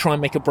 and are you going to try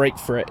and make a break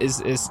for it? Is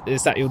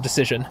that your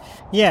decision?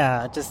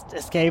 Yeah, just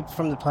escape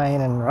from the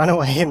plane and run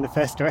away in the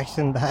first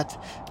direction that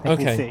I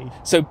can see.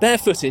 So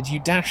barefooted, you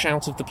dash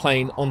out of the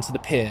plane onto the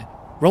pier.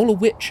 Roll a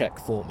wit check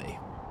for me.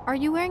 Are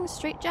you wearing a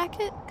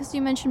straitjacket? Because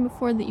you mentioned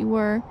before that you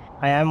were.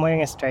 I am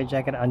wearing a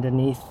straitjacket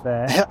underneath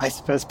the, I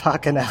suppose,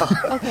 parka now.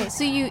 Okay,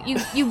 so you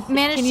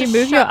managed Can to you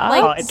move your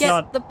eyes? Oh, it's get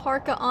not- the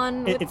parka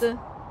on with it's- the.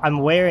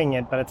 I'm wearing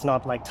it, but it's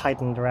not like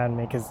tightened around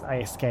me because I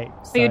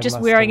escaped. So you're just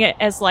wearing it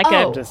as like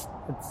Oh. a It's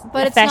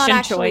But it's fashion not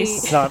actually.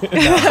 choice. it's not. No.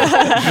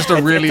 Just a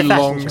really it's a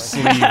fashion long choice.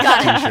 sleeve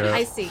Got it. t-shirt.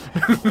 I see.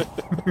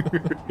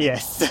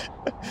 Yes.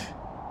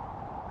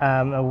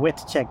 A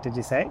wit check, did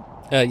you say?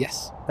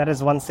 Yes. That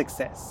is 1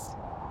 success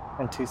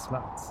and 2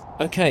 smarts.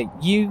 Okay,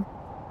 you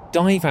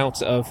dive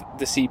out of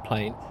the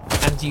seaplane,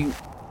 and you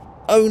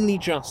only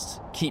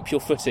just keep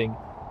your footing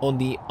on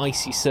the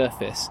icy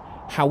surface.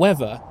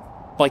 However,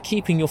 by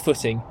keeping your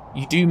footing,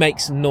 you do make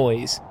some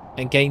noise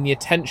and gain the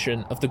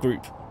attention of the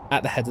group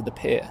at the head of the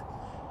pier.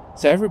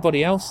 So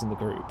everybody else in the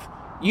group,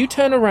 you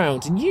turn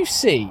around and you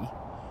see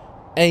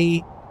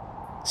a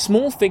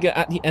small figure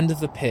at the end of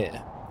the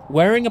pier,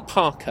 wearing a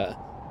parka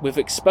with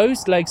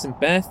exposed legs and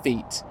bare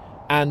feet,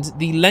 and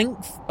the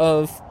length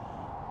of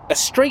a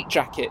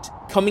straitjacket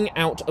coming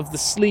out of the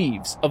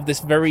sleeves of this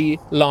very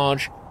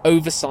large,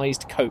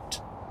 oversized coat.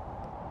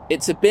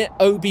 It's a bit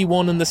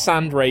Obi-Wan and the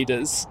Sand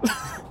Raiders.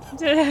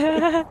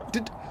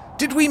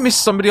 Did we miss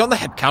somebody on the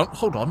head count?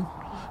 Hold on.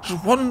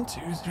 1,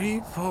 2,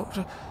 3, 4.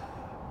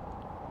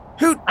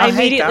 Who? I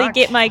hey, immediately Doc.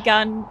 get my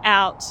gun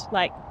out,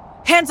 like,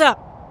 hands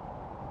up!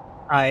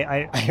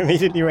 I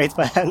immediately raise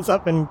my hands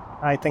up and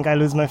I think I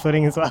lose my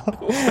footing as well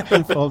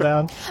and fall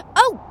down.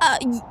 Oh,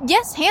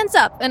 yes, hands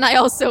up. And I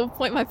also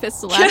point my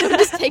pistol out. I'm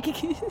just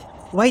taking it.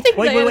 Wait.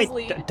 Diana's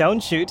lead. Don't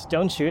shoot.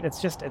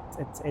 It's just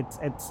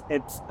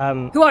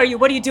Who are you?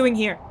 What are you doing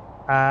here?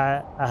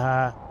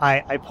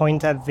 I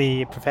point at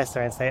the professor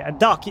and say,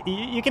 Doc,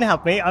 you can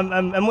help me.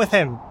 I'm with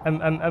him.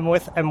 I'm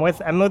with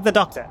the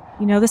doctor.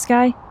 You know this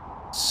guy?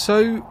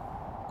 So,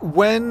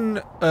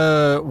 when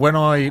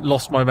I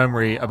lost my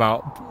memory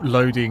about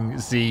loading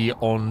Z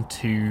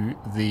onto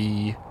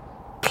the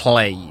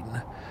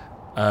plane,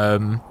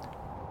 have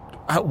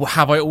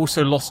I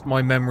also lost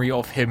my memory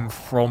of him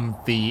from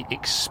the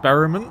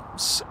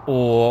experiments,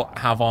 or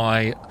have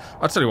I?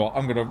 I'll tell you what.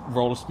 I'm gonna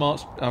roll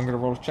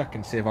a check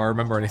and see if I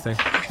remember anything.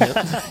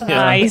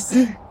 Nice.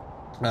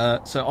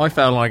 So I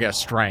fail and I get a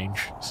strange.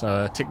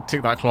 So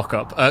tick that clock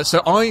up.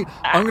 So I'm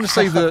going to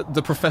say that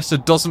the professor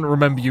doesn't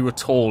remember you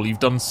at all. You've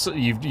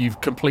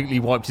completely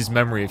wiped his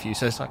memory of you.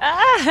 So it's like,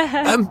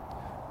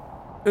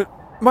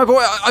 my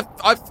boy,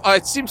 I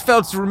seem to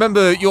fail to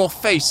remember your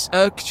face.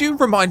 Could you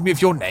remind me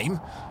of your name?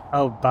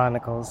 Oh,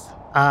 barnacles.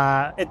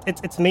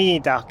 It's me,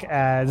 Doc.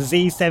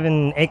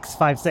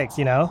 Z7X56.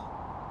 You know,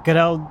 good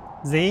old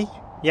Z.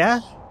 Yeah,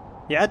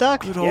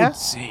 Doc. Good Yeah? old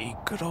Z.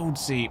 Good old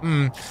Z.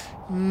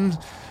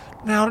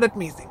 Now let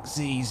me think.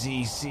 Z.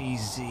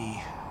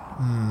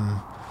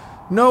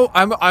 No,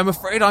 I'm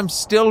afraid I'm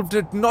still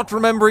not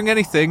remembering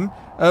anything.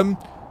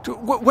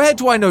 Where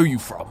do I know you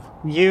from?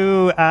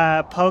 You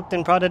poked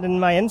and prodded in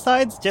my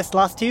insides just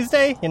last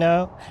Tuesday. You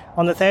know,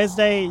 on the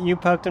Thursday you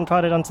poked and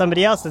prodded on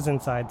somebody else's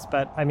insides.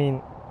 But I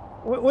mean,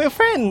 we're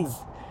friends.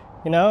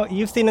 You know,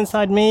 you've seen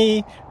inside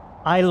me.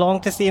 I long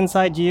to see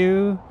inside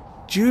you.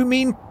 Do you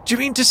mean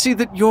to see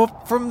that you're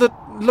from the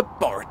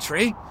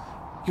laboratory?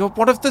 You're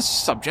one of the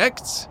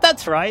subjects?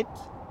 That's right.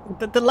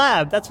 The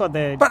lab, that's what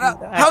they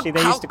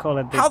used to call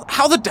it.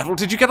 How the devil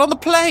did you get on the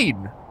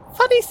plane?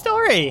 Funny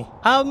story.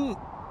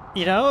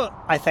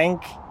 I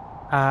think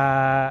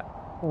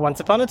once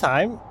upon a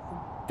time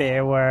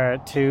there were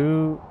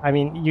two. I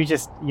mean,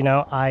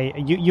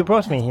 you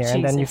brought me here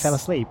and then you Jesus. fell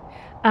asleep.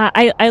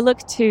 I look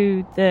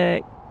to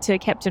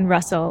Captain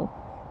Russell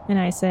and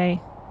I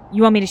say,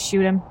 "You want me to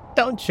shoot him?"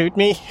 Don't shoot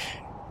me.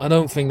 I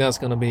don't think that's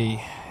going to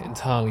be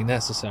entirely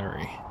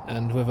necessary.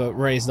 And with a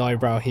raised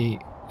eyebrow, he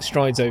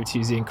strides over to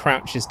you and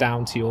crouches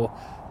down to your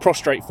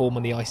prostrate form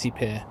on the icy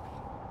pier.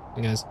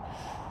 He goes,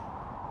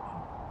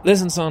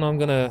 "Listen, son, I'm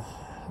going to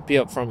be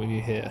upfront with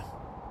you here.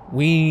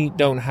 We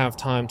don't have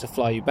time to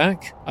fly you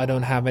back. I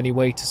don't have any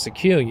way to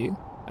secure you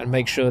and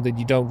make sure that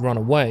you don't run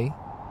away.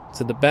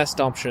 So the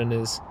best option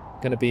is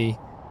going to be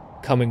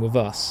coming with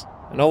us.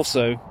 And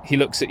also," he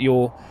looks at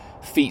your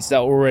feet that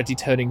are already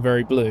turning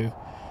very blue.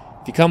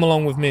 "If you come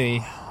along with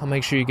me, I'll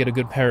make sure you get a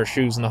good pair of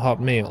shoes and a hot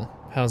meal.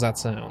 How's that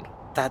sound?"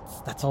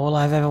 That's all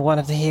I've ever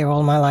wanted to hear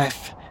all my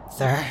life,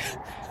 sir.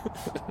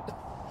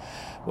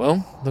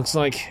 "Well, looks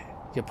like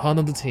you're part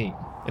of the team."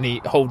 And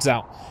he holds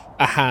out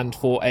a hand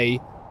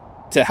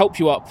to help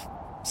you up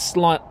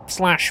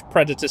slash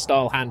Predator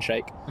style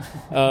handshake.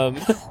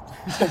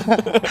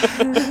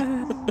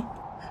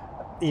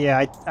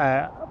 Yeah,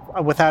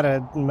 without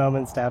a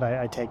moment's doubt,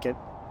 I take it.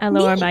 I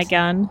lower my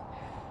gun.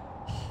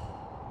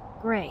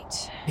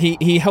 Great.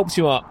 He helps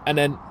you up and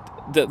then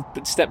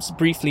steps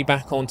briefly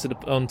back onto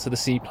the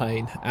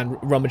seaplane and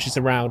rummages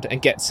around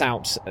and gets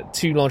out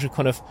two large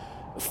kind of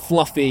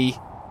fluffy,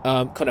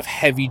 kind of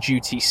heavy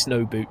duty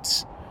snow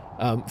boots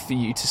for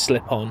you to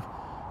slip on,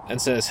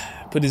 and says,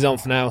 "Put these on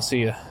for now so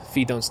your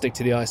feet don't stick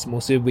to the ice, and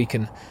we'll see if we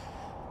can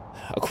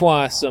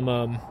acquire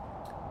some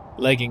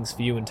leggings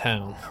for you in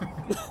town."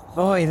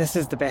 Boy, this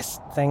is the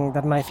best thing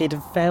that my feet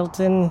have felt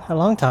in a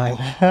long time.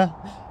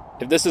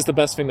 If this is the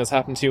best thing that's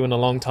happened to you in a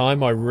long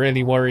time, I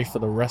really worry for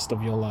the rest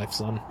of your life,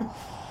 son.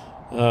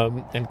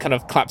 And kind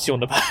of claps you on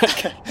the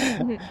back.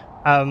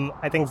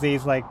 I think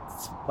Z's like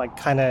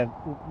kind of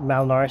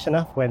malnourished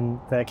enough. When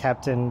the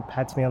captain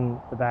pats me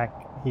on the back,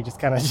 he just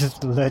kind of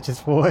just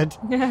lurches forward.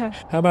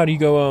 How about you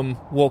go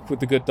walk with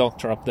the good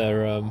doctor up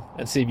there and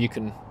see if you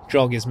can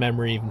jog his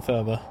memory even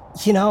further?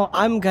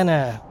 I'm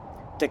gonna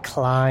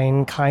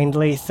decline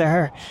kindly,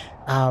 sir.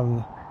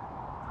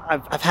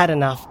 I've had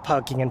enough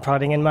poking and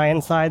prodding in my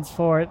insides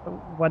for,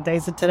 what day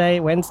is it today?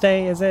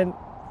 Wednesday, is it?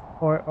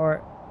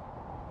 Or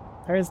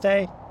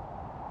Thursday?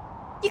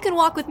 You can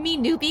walk with me,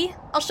 newbie.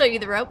 I'll show you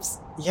the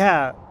ropes.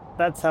 Yeah,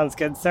 that sounds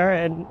good, sir.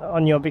 And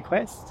on your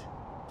bequest?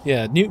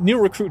 Yeah, new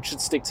recruits should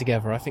stick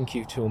together. I think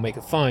you two will make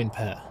a fine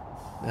pair.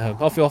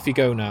 Off you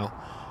go now.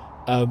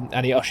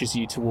 And he ushers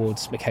you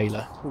towards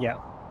Michaela. Yeah.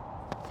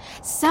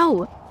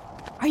 So,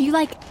 are you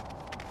like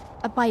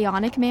a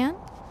bionic man?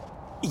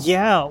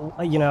 Yeah,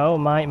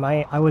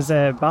 I was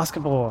a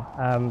basketball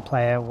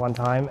player one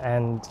time,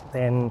 and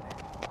then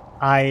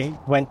I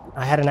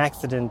had an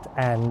accident,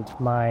 and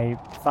my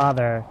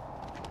father,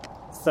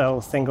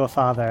 single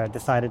father,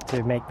 decided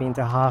to make me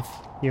into half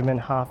human,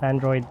 half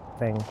android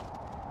thing.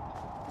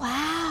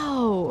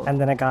 Wow. And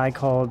then a guy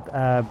called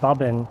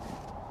Bobbin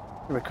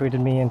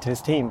recruited me into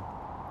his team.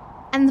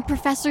 And the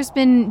professor's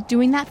been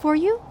doing that for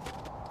you?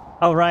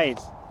 Oh, right.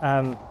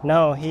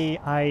 No,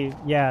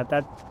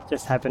 that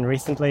just happened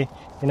recently,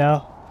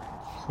 Yeah.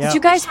 Could you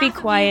guys be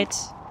quiet?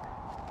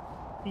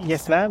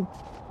 Yes, ma'am.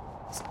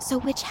 So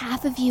which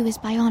half of you is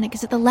bionic?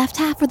 Is it the left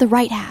half or the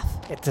right half?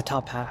 It's the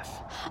top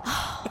half.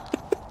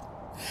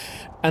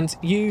 And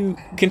you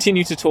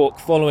continue to talk,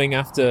 following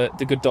after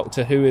the good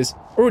doctor, who has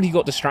already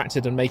got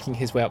distracted and making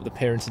his way up the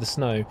pier into the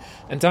snow.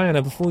 And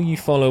Diana, before you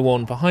follow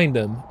on behind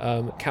them,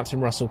 Captain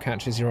Russell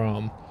catches your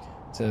arm,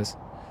 says,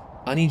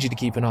 "I need you to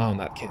keep an eye on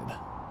that kid.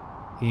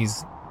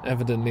 He's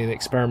evidently an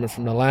experiment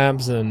from the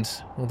labs, and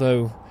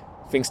although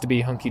things to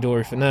be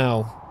hunky-dory for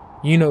now,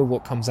 you know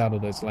what comes out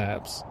of those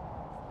labs.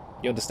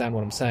 You understand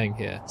what I'm saying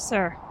here?"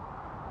 Sir,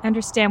 I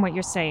understand what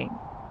you're saying.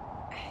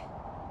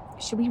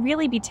 Should we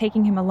really be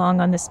taking him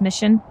along on this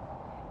mission?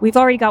 We've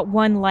already got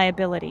one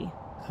liability.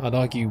 I'd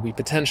argue we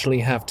potentially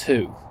have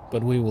two,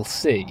 but we will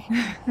see.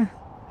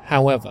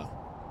 However,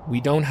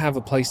 we don't have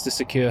a place to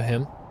secure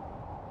him.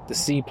 The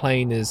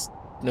seaplane is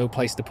no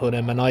place to put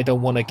him, and I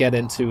don't want to get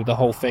into the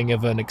whole thing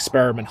of an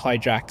experiment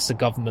hijacks a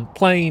government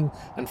plane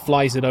and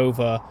flies it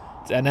over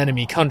an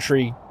enemy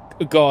country.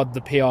 God, the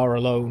PR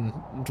alone,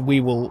 we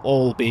will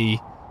all be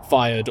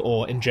fired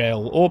or in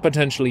jail, or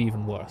potentially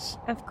even worse.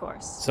 Of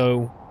course.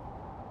 So,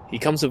 he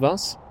comes with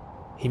us.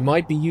 He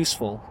might be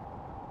useful,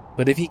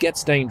 but if he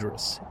gets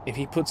dangerous, if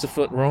he puts a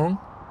foot wrong,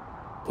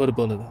 put a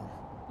bullet in him.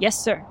 Yes,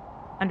 sir.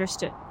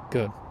 Understood.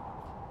 Good.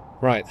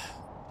 Right.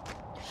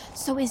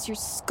 So is your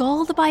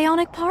skull the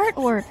bionic part,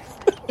 or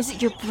is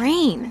it your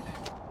brain?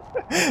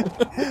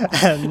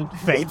 And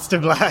fades to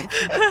black.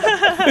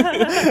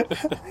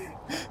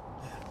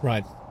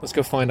 Right, let's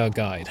go find our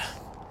guide.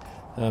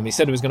 He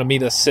said he was going to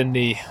meet us in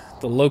the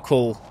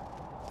local,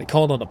 they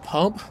call it a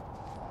pub?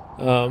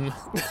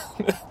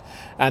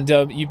 And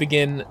you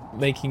begin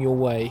making your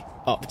way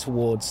up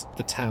towards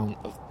the town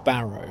of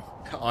Barrow.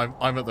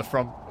 I'm at the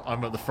front.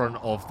 I'm at the front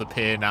of the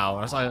pier now,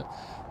 as I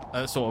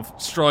sort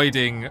of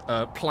striding,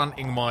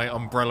 planting my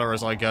umbrella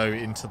as I go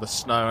into the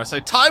snow. I say,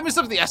 "Time is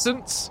of the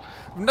essence.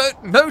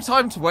 No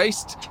time to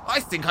waste.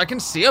 I think I can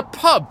see a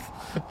pub."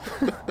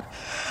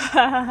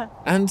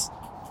 And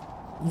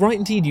right,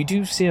 indeed, you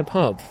do see a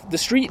pub. The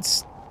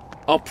streets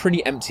are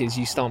pretty empty as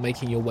you start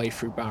making your way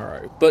through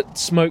Barrow, but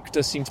smoke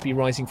does seem to be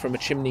rising from a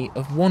chimney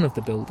of one of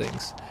the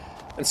buildings.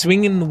 And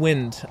swinging in the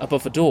wind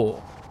above a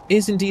door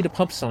is indeed a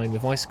pub sign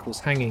with icicles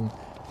hanging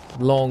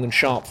long and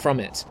sharp from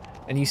it,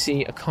 and you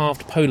see a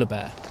carved polar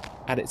bear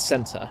at its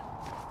centre.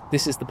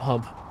 This is the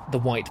pub, the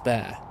White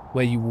Bear,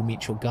 where you will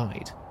meet your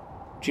guide.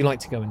 Would you like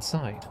to go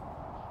inside?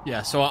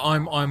 Yeah, so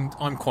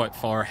I'm quite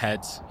far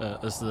ahead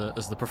as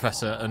the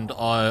professor, and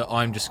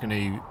I'm just going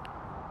to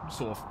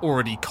sort of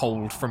already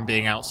cold from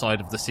being outside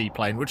of the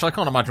seaplane, which I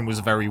can't imagine was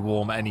very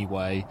warm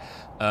anyway.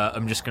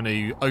 I'm just going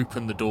to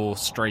open the door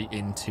straight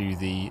into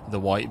the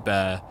White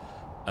Bear.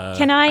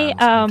 Can I?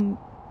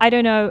 I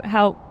don't know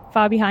how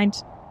far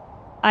behind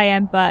I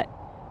am, but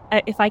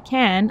if I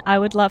can, I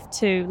would love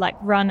to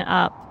run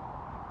up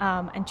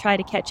and try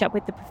to catch up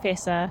with the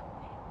professor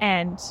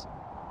and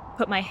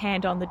put my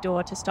hand on the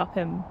door to stop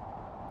him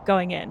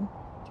going in.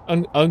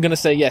 I'm going to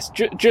say yes.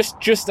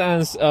 Just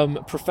as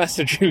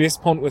Professor Julius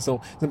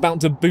Pontwhistle is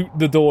about to boot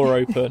the door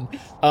open,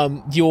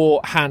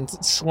 your hand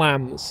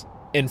slams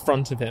in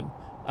front of him,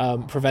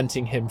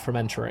 preventing him from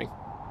entering.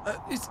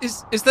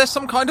 Is there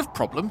some kind of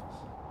problem?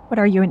 What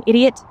are you, an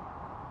idiot?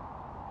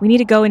 We need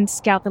to go and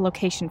scout the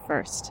location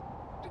first.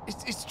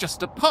 It's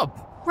just a pub.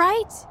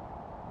 Right?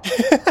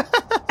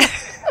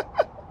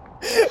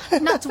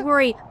 Not to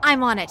worry,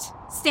 I'm on it.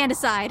 Stand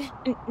aside.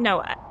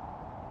 No.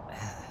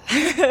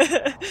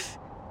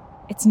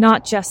 It's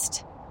not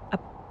just a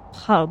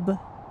pub.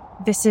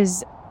 This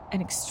is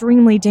an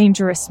extremely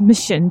dangerous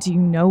mission. Do you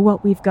know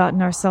what we've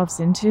gotten ourselves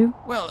into?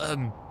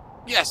 Well,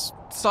 yes,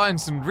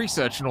 science and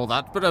research and all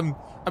that, but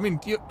I mean,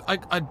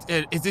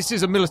 this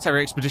is a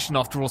military expedition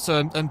after all,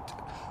 sir, and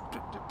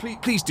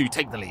please do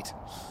take the lead.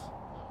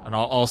 And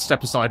I'll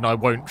step aside, and I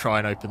won't try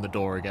and open the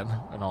door again,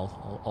 and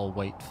I'll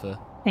wait for.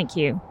 Thank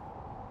you.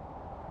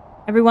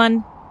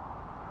 Everyone,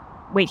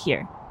 wait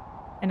here,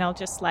 and I'll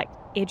just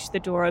edge the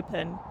door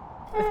open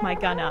with my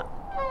gun up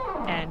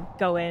and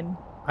go in.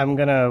 I'm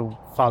gonna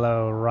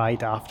follow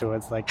right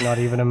afterwards, not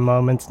even a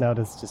moment's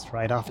notice, just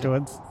right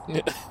afterwards.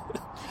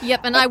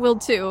 Yep, and I will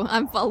too.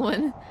 I'm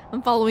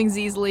following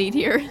Z's lead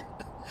here.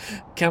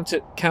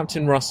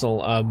 Captain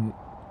Russell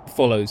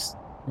follows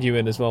you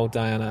in as well,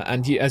 Diana,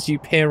 and as you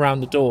peer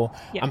around the door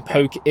and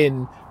poke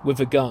in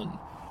with a gun,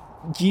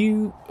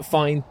 you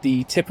find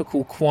the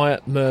typical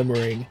quiet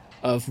murmuring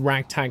of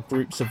ragtag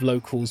groups of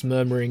locals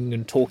murmuring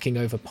and talking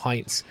over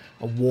pints,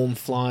 a warm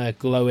fire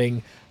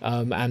glowing,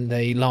 and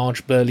a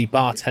large burly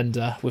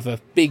bartender with a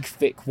big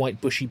thick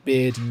white bushy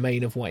beard and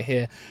mane of white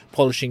hair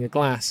polishing a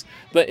glass.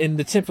 But in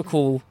the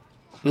typical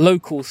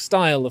local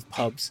style of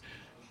pubs,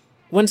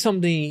 when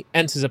somebody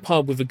enters a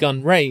pub with a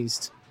gun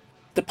raised,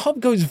 the pub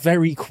goes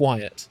very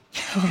quiet.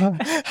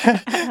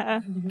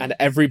 And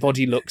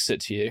everybody looks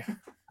at you.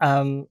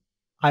 I'm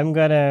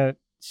gonna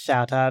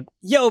shout out,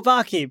 "Yo,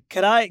 barkeep,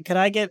 could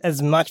I get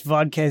as much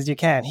vodka as you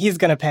can? He's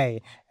gonna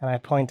pay." And I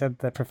point at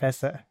the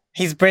professor.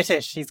 He's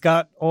British. He's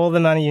got all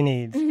the money you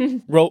need.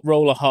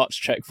 Roll a hearts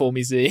check for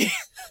me, Z.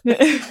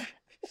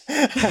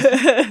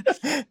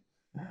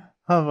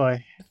 Oh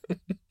boy.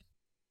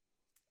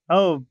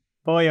 Oh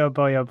boy, oh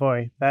boy, oh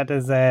boy. That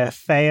is a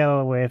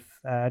fail with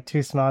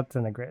 2 smarts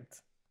and a grit.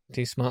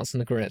 2 smarts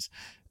and a grit.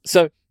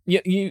 So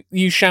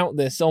you shout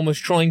this,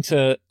 almost trying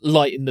to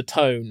lighten the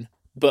tone,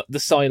 but the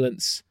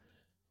silence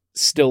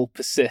still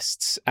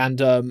persists,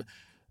 and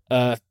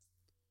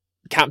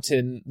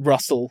Captain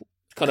Russell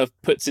kind of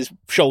puts his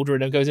shoulder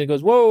in and goes,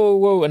 whoa, whoa,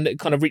 whoa, and it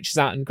kind of reaches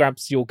out and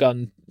grabs your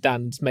gun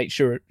down and makes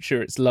sure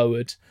it's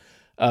lowered,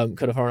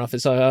 kind of far enough.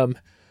 So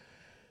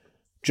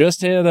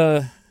just here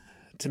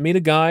to meet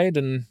a guide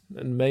and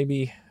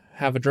maybe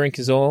have a drink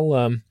is all.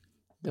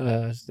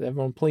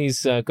 Everyone,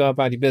 please go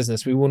about your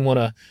business. We wouldn't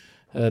want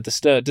to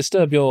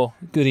disturb your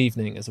good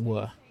evening, as it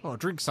were. Oh,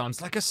 drink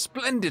sounds like a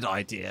splendid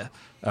idea.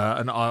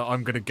 And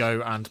I'm going to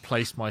go and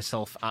place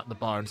myself at the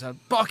bar and say,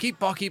 barkeep,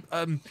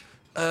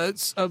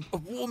 it's a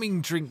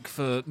warming drink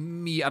for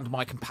me and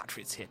my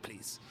compatriots here,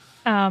 please.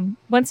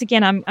 Once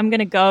again, I'm going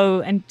to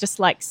go and just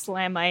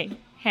slam my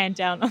hand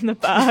down on the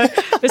bar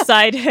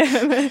beside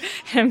him. And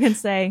I'm going to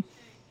say,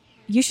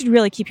 you should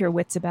really keep your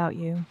wits about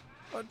you.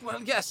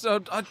 Well, yes,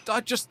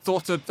 I just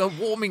thought a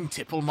warming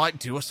tipple might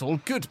do us all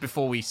good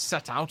before we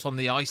set out on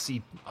the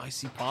icy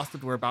path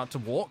that we're about to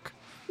walk.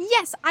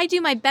 Yes, I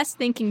do my best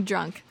thinking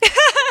drunk.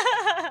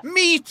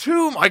 Me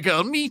too, my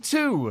girl, me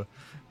too.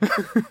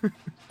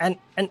 And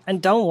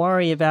don't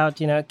worry about,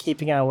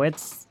 keeping our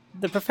wits.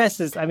 The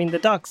professor's, the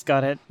doc's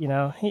got it,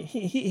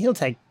 he'll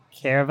take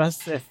care of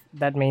us if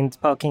that means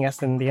poking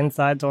us in the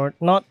insides or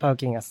not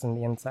poking us in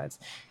the insides.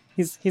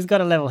 He's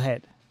got a level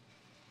head.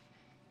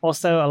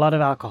 also a lot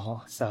of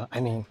alcohol. So, I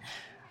mean,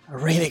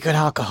 really good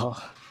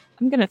alcohol.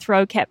 I'm going to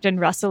throw Captain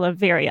Russell a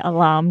very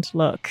alarmed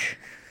look.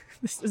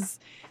 This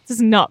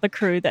is not the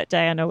crew that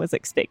Diana was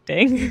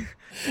expecting.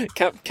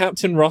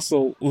 Captain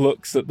Russell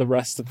looks at the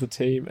rest of the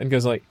team and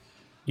goes like,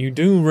 you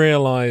do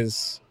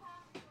realize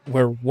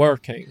we're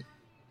working,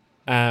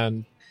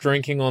 and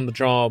drinking on the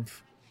job,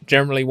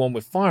 generally one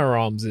with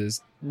firearms,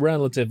 is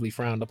relatively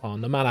frowned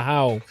upon, no matter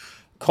how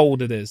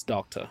cold it is,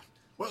 Doctor.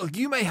 Well,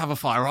 you may have a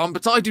firearm,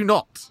 but I do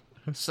not.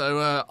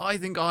 So I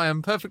think I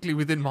am perfectly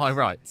within my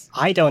rights.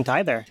 I don't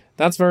either.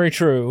 That's very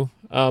true.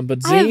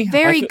 But Z, I have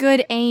very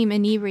good aim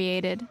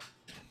inebriated.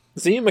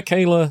 Z and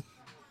Michaela,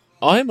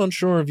 I'm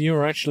unsure if you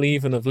are actually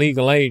even of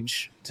legal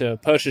age to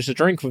purchase a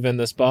drink within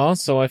this bar,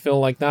 so I feel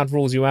like that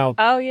rules you out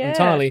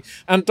entirely.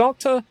 And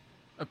Doctor...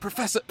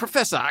 Professor,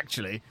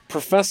 actually.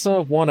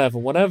 Professor,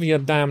 whatever your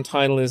damn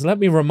title is, let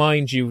me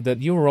remind you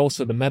that you're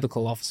also the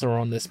medical officer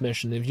on this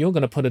mission. If you're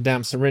going to put a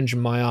damn syringe in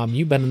my arm,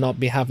 you better not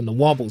be having the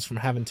wobbles from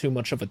having too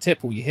much of a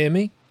tipple, you hear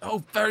me?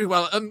 Oh, very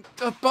well.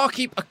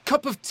 Barkeep, a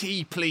cup of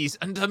tea, please.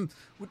 And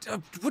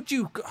would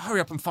you hurry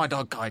up and find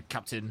our guide,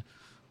 Captain?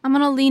 I'm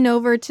going to lean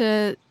over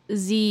to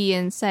Z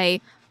and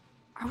say,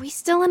 are we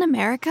still in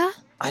America?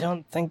 I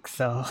don't think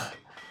so.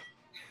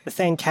 This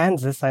ain't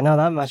Kansas, I know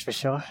that much for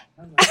sure.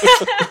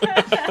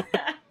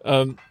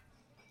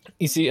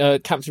 You see,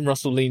 Captain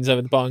Russell leans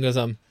over the bar and goes,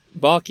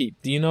 Barkeep,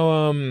 do you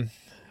know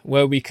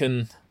where we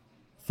can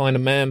find a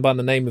man by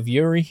the name of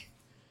Yuri?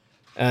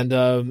 And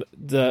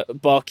the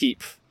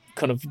barkeep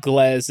kind of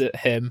glares at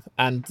him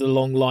and the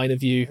long line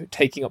of you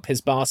taking up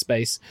his bar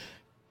space,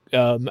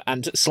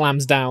 and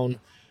slams down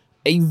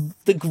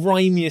the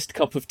grimiest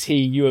cup of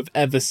tea you have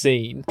ever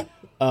seen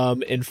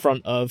in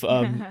front of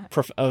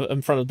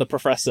the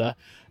professor,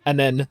 and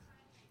then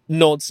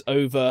nods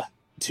over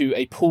to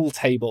a pool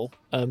table,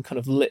 kind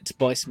of lit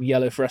by some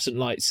yellow fluorescent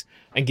lights,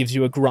 and gives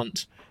you a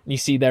grunt. And you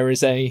see there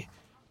is a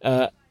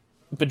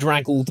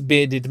bedraggled,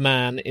 bearded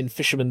man in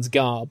fisherman's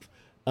garb,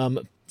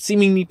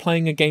 seemingly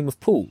playing a game of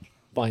pool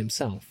by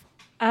himself.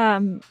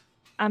 I'm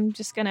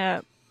just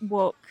gonna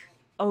walk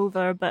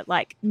over, but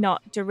like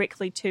not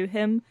directly to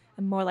him.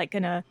 I'm more like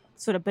gonna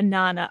sort of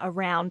banana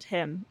around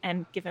him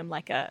and give him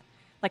like a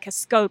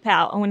scope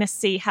out. I want to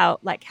see how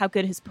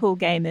good his pool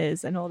game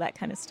is and all that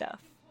kind of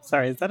stuff.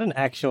 Sorry, is that an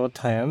actual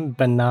term?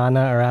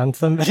 Banana around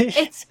somebody?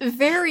 It's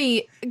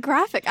very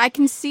graphic. I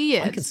can see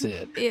it. I can see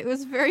it. It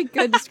was a very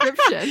good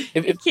description.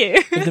 Thank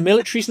you. If the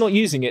military's not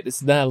using it, it's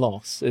their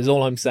loss, is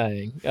all I'm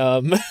saying.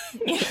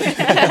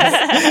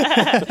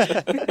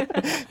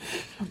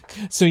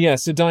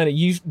 So Diana,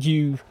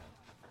 you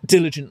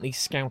diligently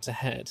scout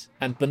ahead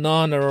and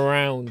banana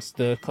around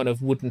the kind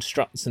of wooden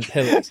struts and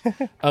pillars,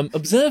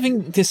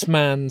 observing this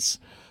man's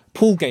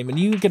pool game, and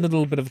you get a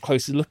little bit of a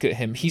closer look at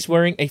him. He's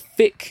wearing a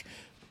thick,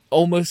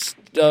 almost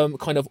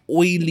kind of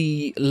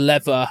oily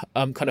leather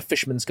kind of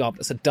fisherman's garb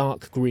that's a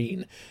dark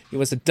green. He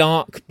wears a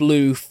dark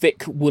blue,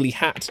 thick, woolly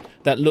hat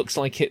that looks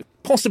like it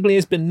possibly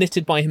has been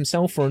knitted by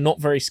himself or a not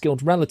very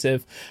skilled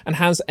relative, and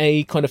has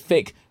a kind of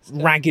thick,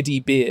 raggedy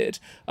beard,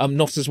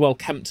 not as well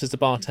kempt as the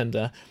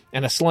bartender,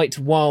 and a slight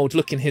wild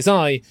look in his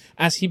eye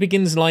as he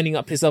begins lining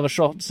up his other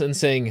shots and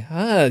saying,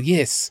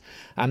 yes,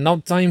 and now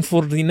time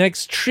for the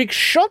next trick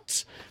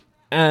shot.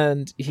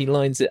 And he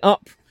lines it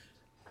up,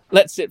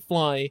 lets it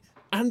fly,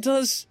 and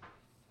does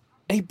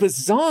a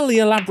bizarrely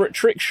elaborate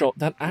trick shot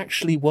that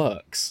actually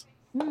works.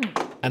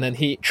 And then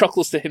he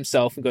chuckles to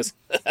himself and goes,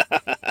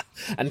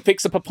 and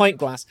picks up a pint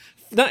glass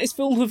that is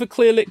filled with a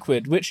clear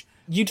liquid, which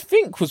you'd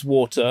think was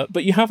water,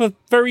 but you have a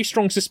very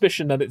strong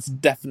suspicion that it's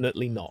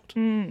definitely not.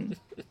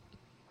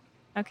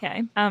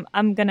 Okay.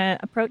 I'm going to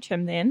approach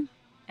him then,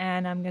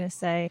 and I'm going to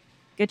say,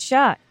 good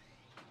shot.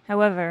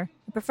 However,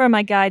 I prefer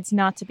my guides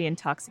not to be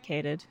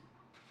intoxicated.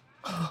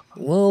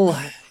 Well,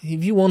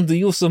 if you want the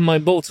use of my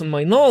bolt and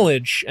my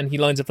knowledge, and he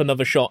lines up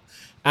another shot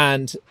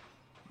and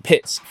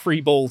pits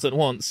 3 balls at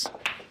once,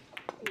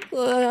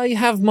 I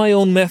have my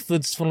own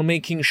methods for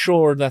making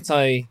sure that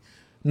I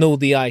know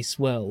the ice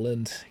well,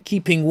 and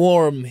keeping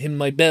warm in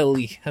my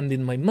belly and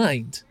in my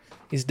mind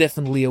is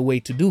definitely a way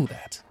to do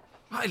that.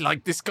 I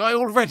like this guy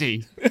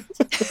already.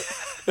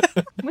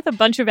 With a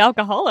bunch of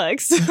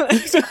alcoholics.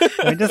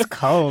 We're just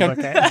cold,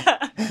 okay?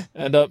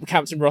 And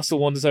Captain Russell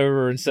wanders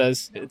over and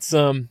says,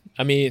 I'm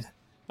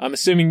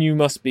assuming you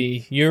must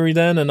be Yuri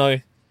then, and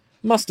I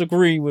must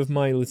agree with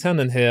my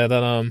lieutenant here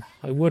that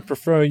I would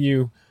prefer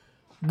you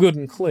good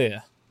and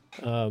clear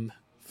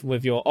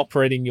with your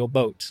operating your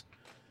boat.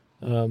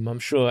 I'm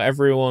sure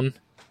everyone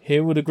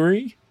here would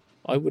agree,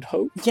 I would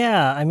hope.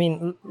 Yeah, I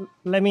mean,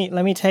 let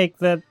me take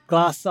the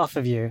glass off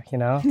of you, you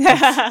know?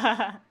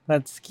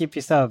 Let's keep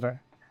you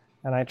sober.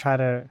 And I try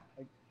to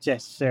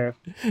gesture.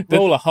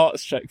 Roll a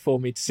hearts check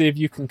for me to see if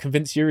you can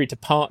convince Yuri to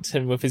part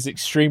him with his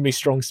extremely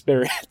strong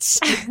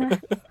spirits.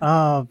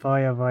 Oh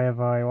boy, oh boy, oh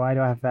boy. Why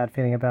do I have a bad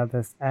feeling about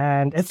this?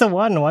 And it's a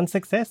 1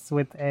 success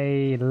with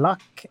a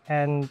luck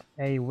and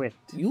a wit.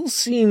 You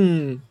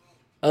seem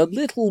a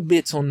little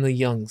bit on the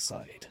young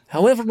side.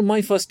 However,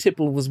 my first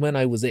tipple was when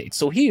I was 8,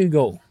 so here you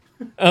go.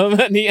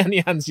 And he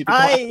hands you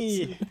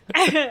the glass.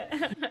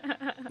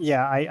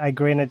 Yeah, I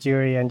grin at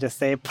Yuri and just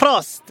say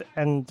Prost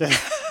and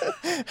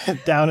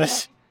down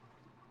it.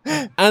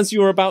 As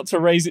you're about to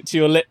raise it to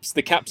your lips,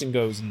 the captain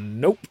goes,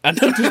 nope, and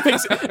then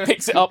just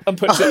picks it up and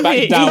puts it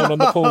back down on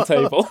the pool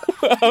table.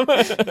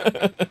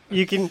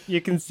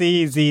 You can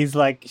see Z's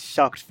like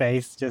shocked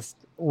face just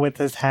with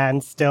his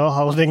hand still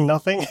holding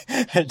nothing.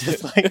 And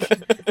just like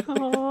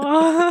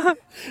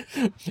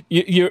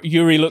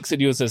Yuri looks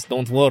at you and says,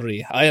 don't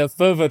worry, I have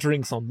further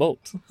drinks on board.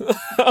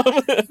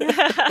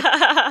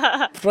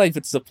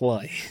 Private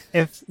supply.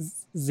 if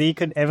Z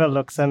could ever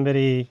look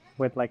somebody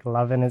with like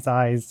love in his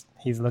eyes,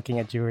 he's looking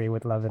at Yuri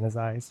with love in his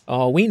eyes.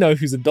 Oh, we know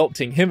who's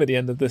adopting him at the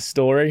end of this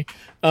story.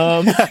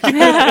 Yuri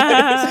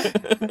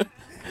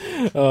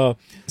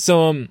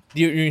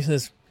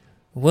says,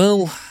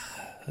 well,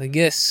 I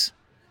guess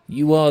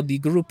you are the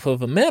group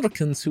of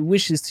Americans who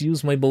wishes to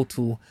use my boat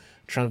to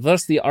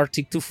traverse the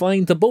Arctic to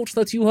find the boat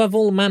that you have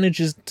all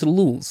managed to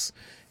lose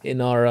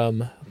in our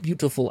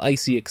beautiful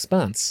icy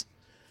expanse.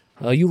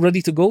 Are you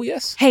ready to go,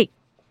 yes? Hey,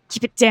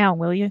 keep it down,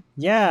 will you?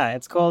 Yeah,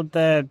 it's called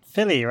the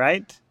Philly,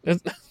 right?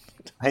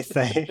 I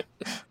say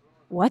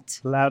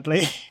What?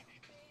 loudly.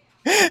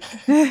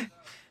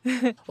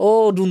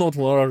 Oh, do not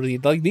worry.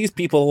 Like, these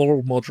people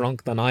are more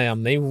drunk than I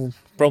am. They will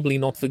probably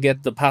not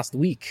forget the past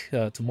week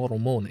tomorrow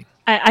morning.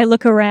 I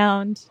look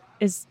around.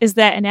 Is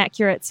that an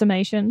accurate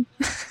summation?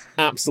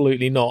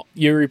 Absolutely not.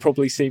 Yuri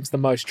probably seems the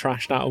most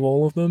trashed out of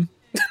all of them.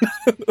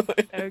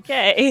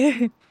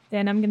 Okay.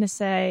 Then I'm going to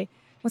say,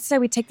 let's say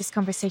we take this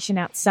conversation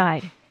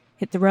outside.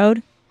 Hit the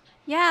road.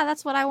 Yeah,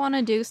 that's what I want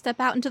to do. Step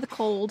out into the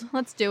cold.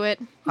 Let's do it.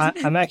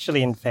 I'm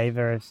actually in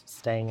favor of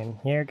staying in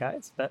here,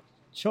 guys. But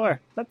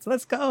sure,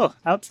 let's go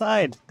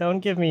outside. Don't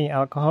give me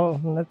alcohol.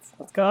 Let's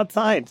go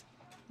outside.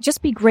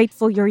 Just be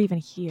grateful you're even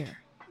here.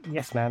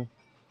 Yes, ma'am.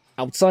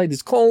 Outside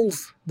is cold,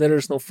 there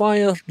is no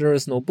fire, there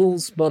is no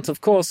booze, but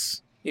of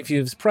course, if you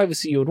have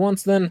privacy you would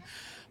want, then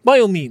by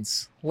all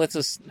means, let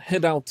us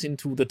head out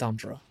into the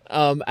tundra.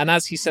 And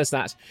as he says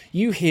that,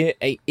 you hear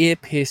a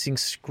ear-piercing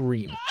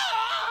scream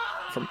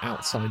from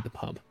outside the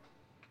pub.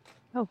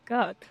 Oh,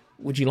 God.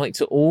 Would you like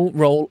to all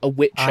roll a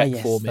wit check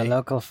yes, for me? the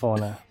local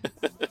fauna.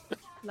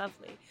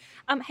 Lovely.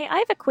 Hey, I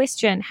have a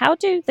question. How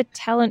do the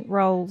talent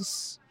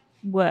rolls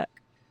work?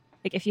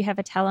 Like, if you have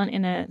a talent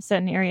in a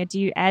certain area, do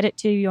you add it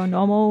to your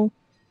normal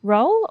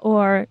roll,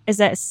 or is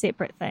that a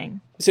separate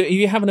thing? So if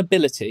you have an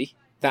ability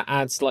that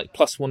adds like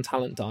 +1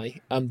 talent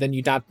die, then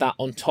you'd add that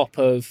on top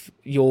of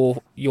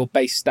your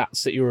base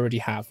stats that you already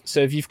have. So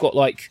if you've got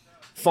like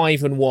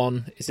 5 and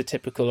 1 is a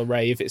typical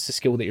array, if it's a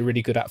skill that you're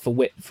really good at for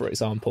wit, for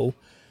example,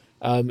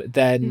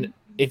 then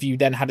if you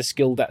then had a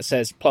skill that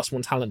says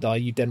 +1 talent die,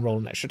 you'd then roll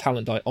an extra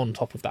talent die on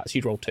top of that, so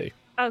you'd roll 2.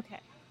 Okay.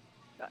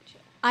 Gotcha.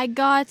 I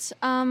got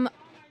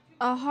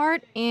a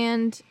heart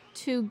and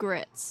 2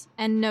 grits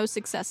and no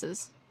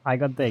successes. I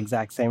got the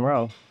exact same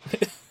roll.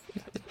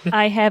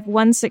 I have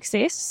 1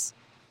 success.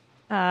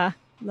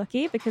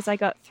 Lucky, because I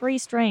got 3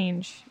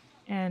 strange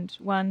and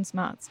 1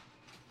 smarts.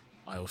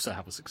 I also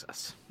have a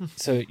success.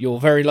 So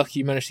you're very lucky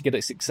you managed to get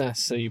a success,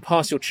 so you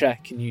pass your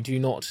check and you do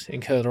not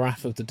incur the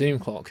wrath of the Doom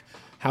Clock.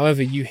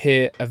 However, you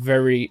hear a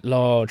very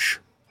large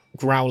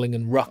growling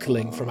and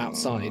ruckling from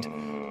outside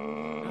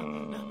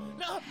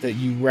that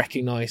you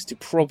recognise to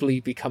probably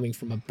be coming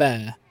from a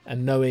bear,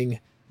 and knowing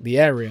the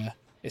area,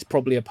 it's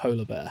probably a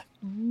polar bear.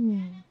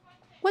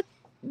 What?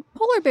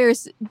 Polar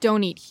bears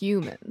don't eat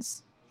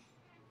humans,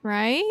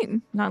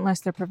 right? Not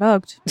unless they're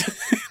provoked.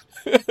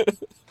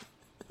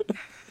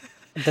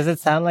 Does it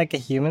sound like a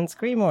human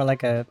scream or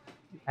like a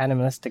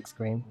animalistic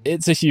scream?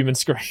 It's a human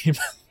scream.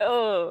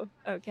 Oh,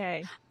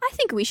 okay. I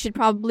think we should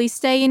probably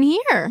stay in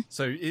here.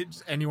 So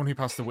anyone who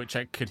passed the wit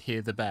check could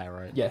hear the bear,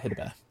 right? Yeah, hit a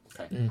bear.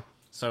 Okay.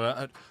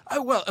 So,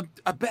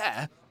 a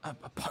bear, a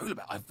polar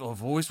bear. I've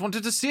always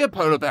wanted to see a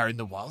polar bear in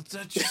the wild.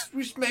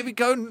 We should maybe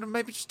go and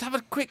maybe just have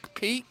a quick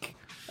peek.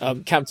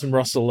 Captain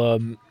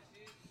Russell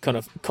kind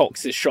of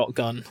cocks his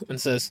shotgun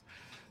and says,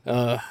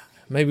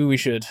 maybe we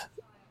should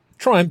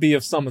try and be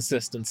of some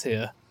assistance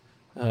here.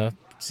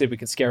 See if we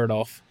can scare it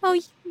off. Oh,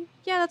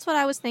 yeah, that's what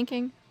I was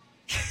thinking.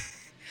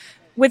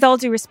 With all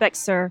due respect,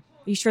 sir,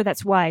 are you sure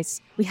that's wise?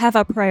 We have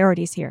our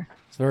priorities here.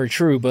 It's very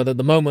true, but at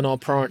the moment our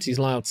priorities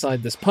lie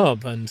outside this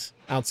pub, and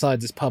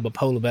outside this pub a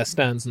polar bear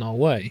stands in our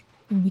way.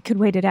 We could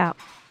wait it out.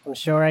 I'm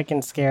sure I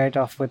can scare it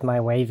off with my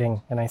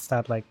waving, and I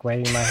start like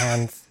waving my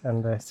hands,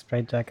 and the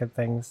straitjacket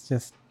things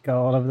just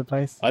go all over the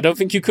place. I don't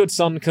think you could,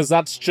 son, because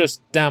that's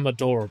just damn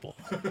adorable.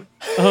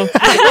 Oh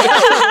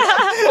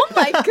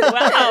my goodness.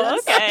 Wow,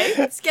 okay.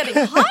 It's getting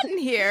hot in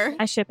here.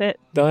 I ship it.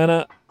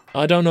 Diana,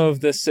 I don't know if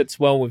this sits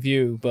well with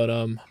you, but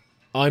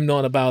I'm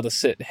not about to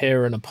sit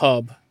here in a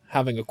pub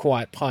having a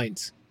quiet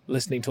pint,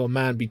 listening to a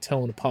man be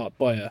torn apart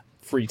by a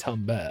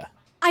 3-ton bear.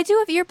 I do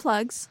have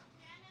earplugs.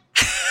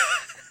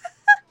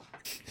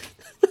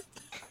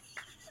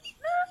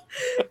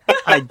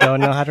 I don't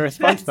know how to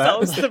respond to that.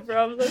 Solves the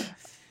problem.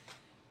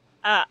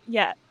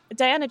 Yeah,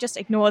 Diana just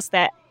ignores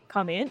that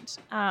comment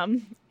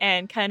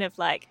and kind of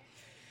like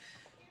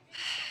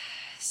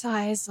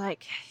sighs,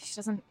 like she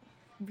doesn't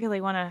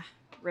really want to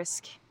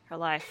risk her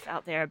life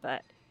out there,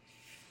 but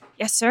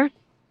yes, sir.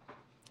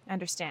 I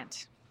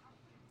understand.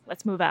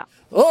 Let's move out.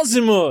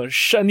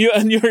 Ozimush! And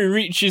Yuri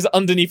reaches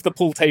underneath the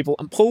pool table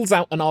and pulls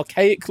out an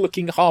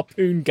archaic-looking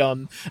harpoon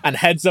gun and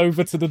heads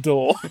over to the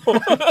door.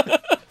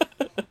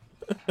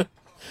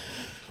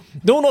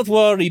 Do not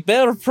worry,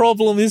 bear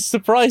problem is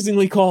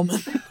surprisingly common.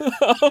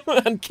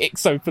 And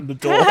kicks open the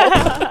door.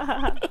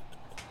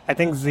 I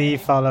think Z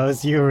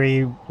follows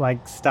Yuri,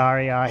 like,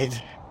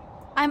 starry-eyed.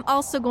 I'm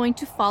also going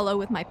to follow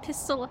with my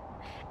pistol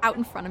out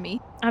in front of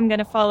me. I'm going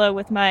to follow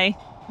with my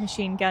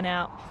machine gun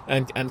out.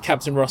 And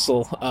Captain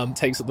Russell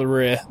takes up the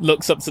rear,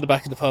 looks up to the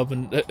back of the pub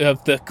and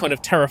the kind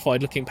of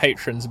terrified-looking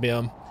patrons and be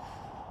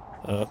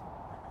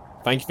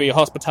thank you for your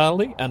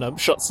hospitality, and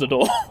shuts the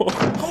door.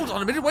 Hold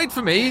on a minute, wait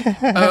for me.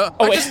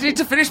 I just need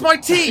to finish my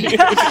tea.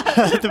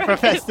 The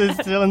professor's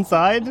still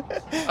inside.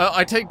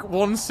 I take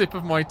one sip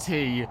of my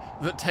tea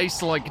that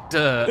tastes like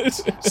dirt,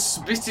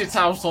 spit it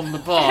out on the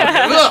bar.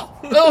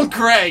 Earl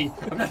Grey,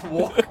 and then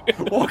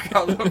walk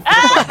out the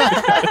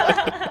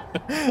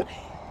front.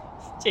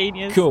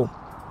 Genius. Cool.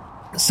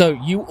 So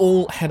you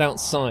all head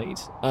outside,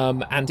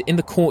 and in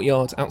the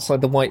courtyard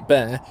outside the White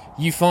Bear,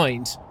 you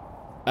find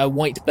a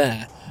white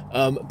bear.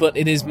 But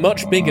it is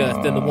much bigger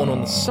than the one on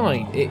the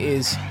side. It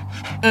is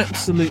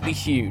absolutely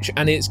huge,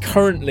 and it's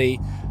currently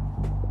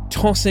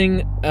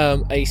tossing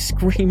a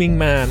screaming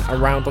man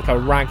around like a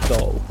rag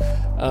doll.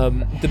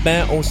 The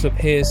bear also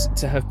appears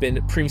to have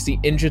been previously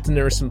injured, and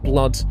there is some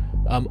blood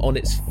on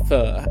its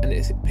fur, and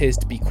it appears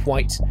to be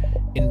quite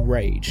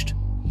enraged.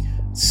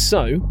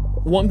 So,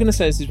 what I'm going to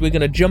say is we're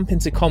going to jump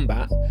into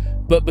combat,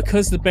 but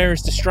because the bear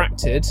is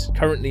distracted,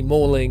 currently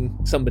mauling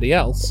somebody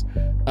else,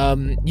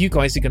 you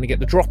guys are going to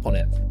get the drop on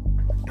it.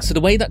 So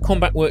the way that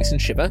combat works in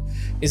Shiver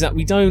is that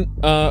we don't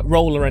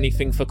roll or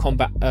anything for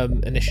combat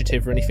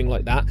initiative or anything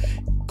like that.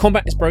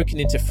 Combat is broken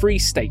into 3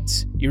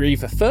 states. You're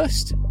either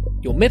first,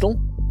 you're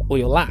middle, or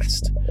you're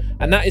last.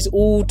 And that is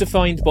all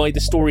defined by the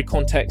story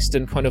context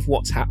and kind of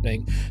what's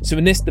happening. So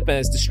in this, the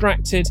bear's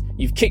distracted,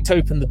 you've kicked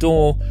open the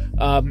door,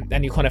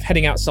 and you're kind of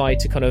heading outside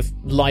to kind of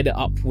light it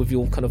up with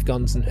your kind of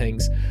guns and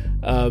things.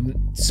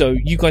 So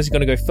you guys are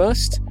going to go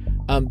first.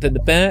 Then the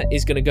bear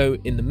is going to go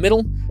in the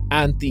middle,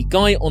 and the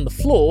guy on the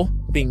floor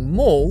being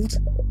mauled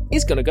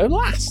is going to go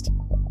last.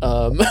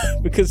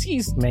 Because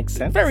he's Makes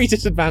sense. very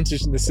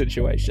disadvantaged in this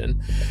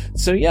situation.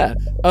 So yeah.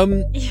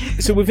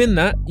 So within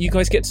that, you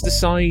guys get to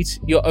decide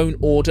your own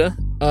order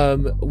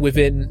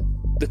within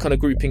the kind of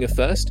grouping of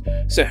first.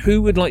 So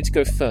who would like to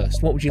go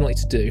first? What would you like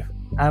to do?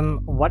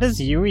 What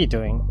is Yuri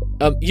doing?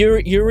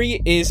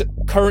 Yuri is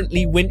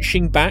currently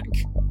winching back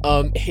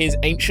his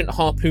ancient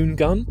harpoon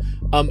gun,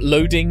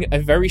 loading a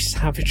very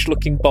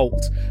savage-looking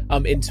bolt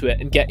into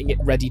it and getting it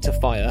ready to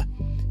fire.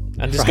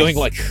 And just going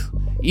like,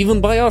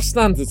 even by our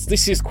standards,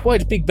 this is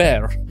quite a big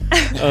bear.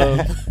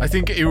 I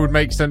think it would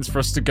make sense for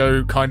us to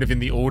go kind of in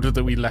the order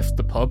that we left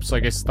the pub. So I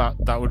guess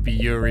that would be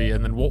Yuri.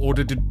 And then what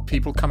order did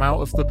people come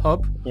out of the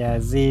pub? Yeah,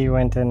 Z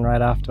went in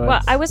right afterwards.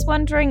 Well, I was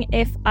wondering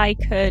if I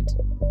could,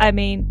 I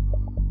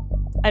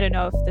don't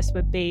know if this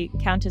would be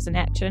count as an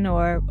action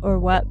or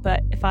what,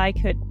 but if I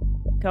could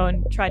go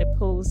and try to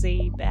pull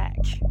Z back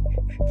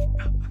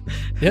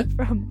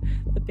from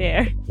the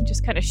bear and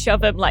just kind of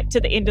shove him like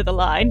to the end of the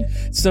line.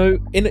 So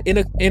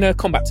in a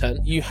combat turn,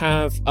 you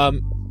have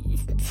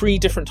 3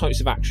 different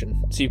types of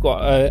action. So you've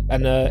got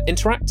an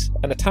interact,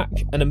 an attack,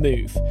 and a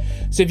move.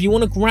 So if you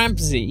want to grab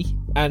Z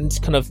and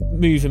kind of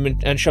move him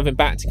and shove him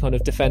back to kind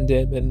of defend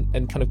him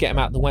and kind of get him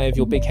out of the way of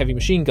your big heavy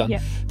machine gun,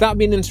 that would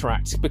be an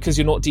interact because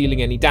you're not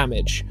dealing any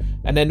damage.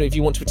 And then if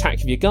you want to attack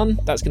with your gun,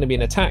 that's going to be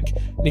an attack.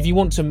 And if you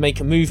want to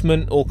make a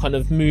movement or kind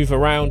of move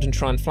around and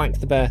try and flank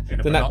the bear, in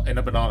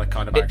a banana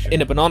kind of action.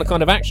 In a banana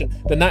kind of action,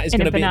 then that is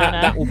going to be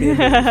that will be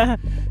a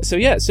move. So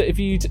yeah, so if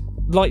you'd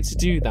like to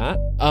do that,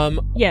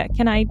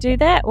 can I do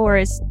that,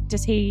 or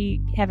does he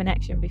have an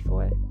action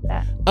before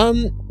that?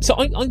 So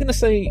I'm going to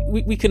say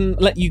we can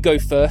let you go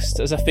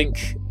first, as I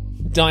think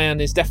Diane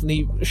is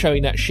definitely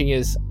showing that she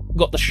has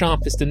got the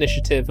sharpest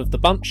initiative of the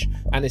bunch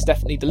and is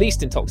definitely the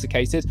least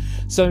intoxicated.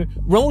 So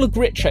roll a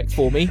grit check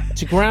for me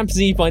to grab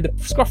Z by the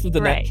scruff of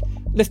the neck,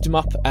 lift him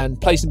up and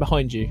place him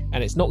behind you,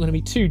 and it's not going to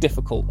be too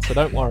difficult, so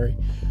don't worry.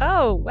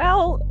 Oh,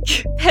 well,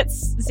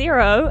 that's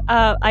 0.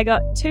 I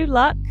got 2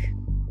 luck,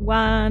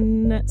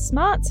 1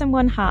 smarts and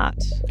 1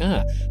 heart.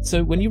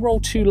 So when you roll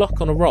 2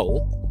 luck on a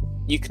roll,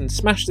 you can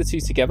smash the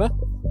 2 together,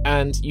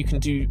 and you can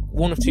do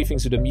one of 2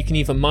 things with them. You can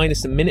either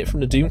minus a minute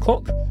from the doom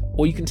clock,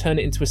 or you can turn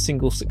it into a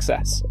single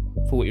success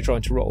for what you're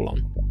trying to roll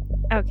on.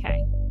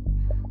 Okay.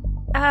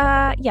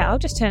 I'll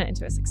just turn it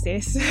into a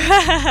success.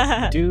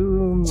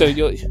 Doom. So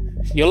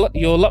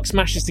your luck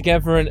smashes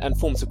together and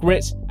forms a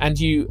grit, and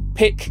you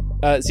pick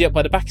Z up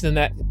by the back of the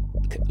neck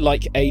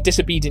like a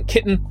disobedient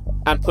kitten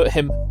and put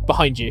him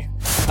behind you,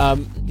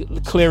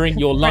 clearing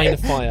your line of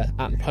fire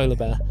at the polar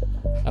bear.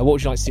 What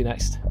would you like to do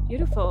next?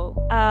 Beautiful.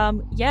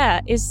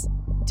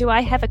 Do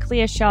I have a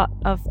clear shot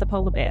of the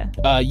polar bear?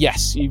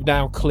 Yes, you've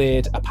now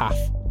cleared a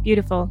path.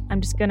 Beautiful.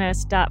 I'm just going to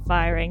start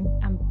firing.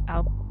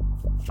 I'll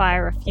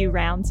fire a few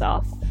rounds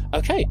off.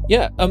 Okay,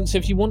 yeah. So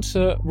if you want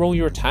to roll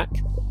your attack,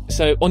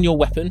 so on your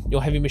weapon,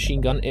 your heavy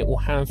machine gun, it will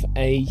have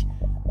a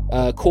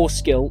core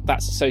skill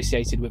that's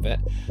associated with it.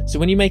 So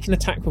when you make an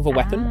attack with a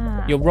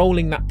weapon, you're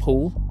rolling that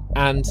pool,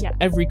 and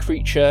every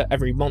creature,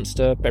 every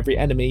monster, every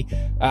enemy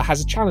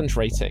has a challenge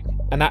rating,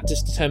 and that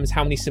just determines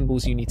how many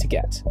symbols you need to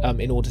get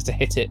in order to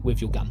hit it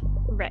with your gun.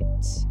 Right.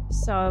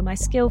 So my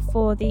skill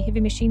for the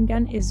heavy machine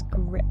gun is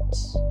grit.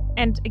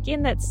 And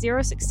again, that's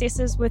 0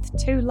 successes with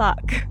 2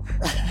 luck.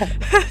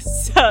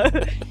 So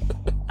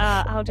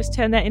I'll just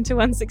turn that into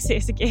 1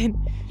 success again.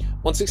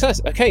 1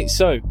 success. Okay,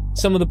 so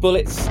some of the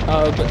bullets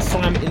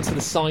slam into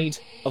the side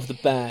of the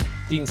bear,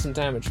 dealing some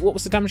damage. What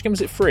was the damage again?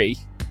 Was it 3?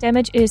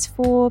 Damage is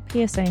 4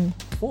 piercing.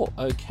 4,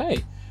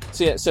 okay.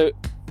 So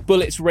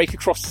bullets rake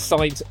across the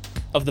side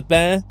of the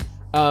bear,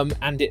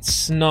 and it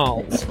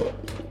snarls.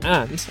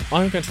 And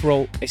I'm going to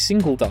roll a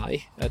single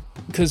die,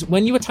 because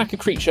when you attack a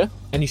creature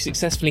and you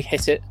successfully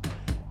hit it,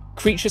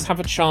 creatures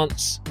have a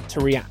chance to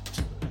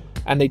react.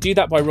 And they do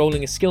that by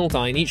rolling a skill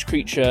die, and each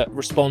creature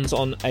responds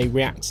on a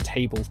react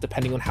table,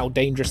 depending on how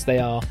dangerous they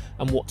are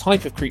and what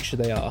type of creature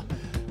they are.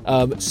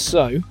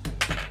 So,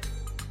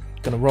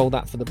 going to roll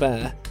that for the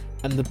bear.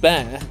 And the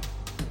bear,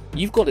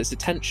 you've got its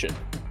attention,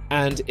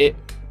 and it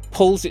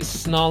pulls its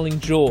snarling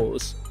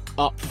jaws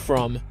up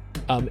from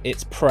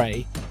its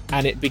prey,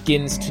 and it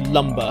begins to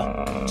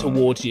lumber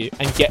towards you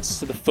and gets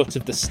to the foot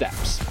of the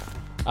steps.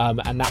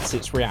 And that's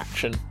its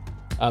reaction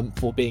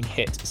for being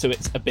hit. So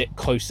it's a bit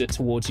closer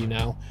towards you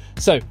now.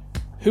 So,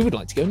 who would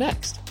like to go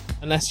next?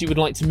 Unless you would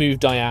like to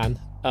move Diane,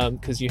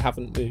 because you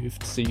haven't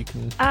moved, so you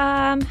can...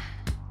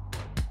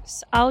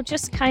 So I'll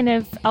just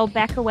I'll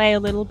back away a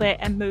little bit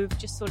and move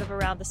just sort of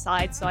around the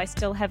side, so I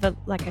still have a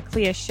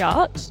clear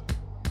shot,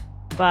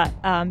 but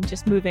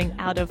just moving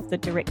out of the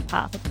direct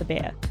path of the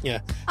bear.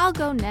 Yeah. I'll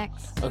go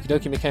next. Okie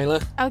dokie,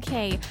 Michaela.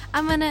 Okay,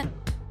 I'm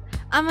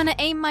gonna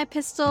aim my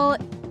pistol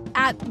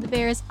at the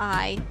bear's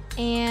eye,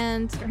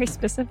 and Very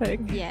specific.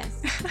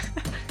 yes,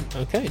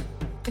 Okay.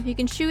 if you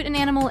can shoot an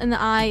animal in the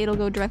eye, it'll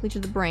go directly to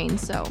the brain.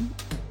 So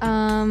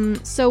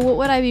what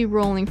would I be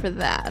rolling for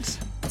that?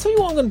 I'll tell you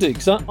what I'm going to do,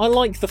 because I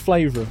like the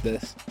flavour of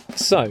this.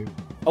 So,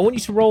 I want you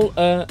to roll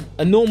a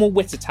normal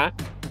wit attack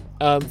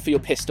for your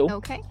pistol.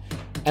 Okay.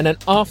 And then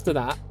after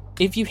that,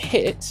 if you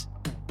hit,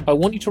 I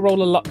want you to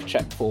roll a luck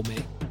check for me.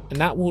 And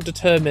that will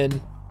determine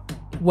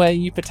where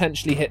you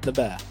potentially hit the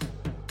bear.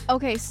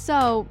 Okay,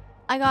 so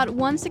I got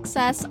 1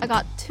 success, I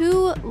got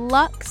 2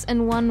 lucks,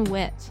 and 1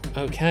 wit.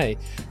 Okay,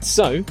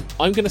 so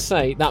I'm going to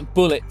say that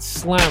bullet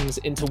slams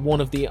into one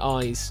of the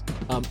eyes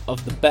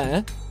of the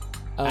bear,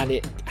 and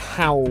it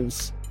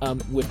howls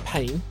with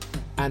pain,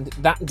 and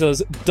that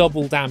does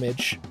double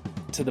damage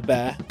to the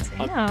bear.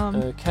 Damn.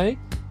 Okay,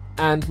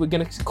 and we're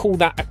going to call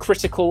that a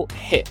critical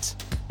hit.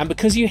 And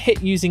because you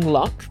hit using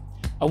luck,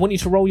 I want you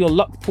to roll your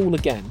luck pool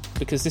again,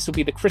 because this will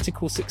be the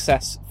critical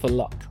success for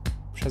luck,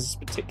 which has this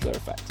particular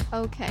effect.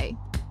 Okay.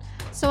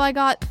 So I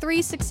got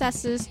 3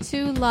 successes,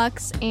 2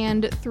 lucks,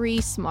 and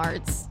 3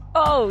 smarts.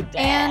 Oh,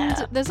 damn.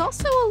 And there's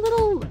also a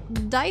little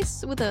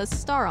dice with a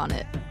star on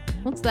it.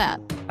 What's that?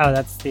 Oh,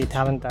 that's the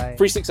talent die.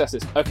 3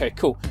 successes. Okay,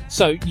 cool.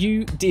 So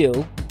you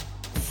deal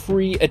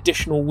 3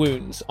 additional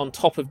wounds on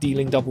top of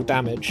dealing double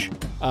damage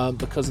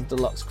because of the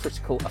luck's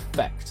critical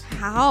effect.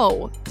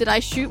 How? Did I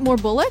shoot more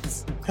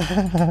bullets?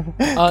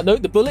 No,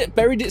 the bullet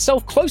buried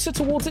itself closer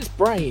towards its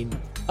brain.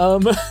 I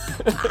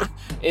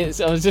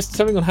was just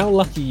telling on how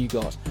lucky you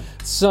got.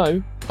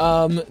 So,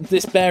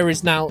 this bear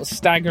is now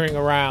staggering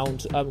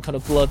around, kind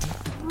of blood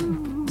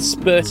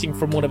spurting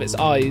from one of its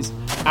eyes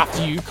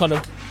after you kind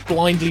of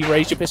blindly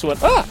raised your pistol,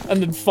 went,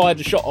 and then fired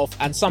a shot off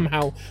and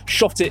somehow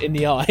shot it in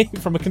the eye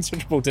from a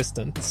considerable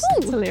distance.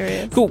 That's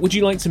hilarious. Cool. Would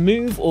you like to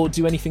move or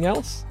do anything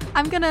else?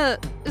 I'm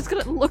just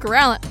gonna look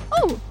around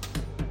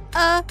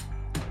like,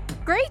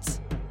 great.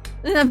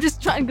 And I'm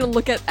just trying to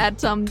look at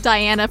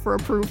Diana for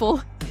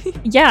approval.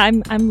 Yeah,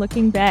 I'm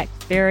looking back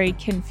very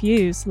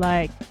confused,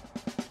 like,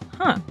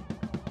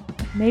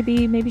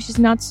 maybe she's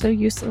not so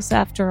useless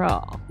after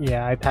all.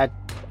 Yeah, I pat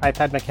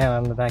Michaela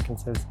on the back and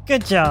says,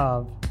 "Good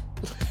job."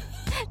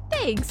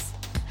 Thanks.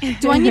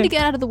 Do I need to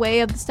get out of the way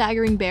of the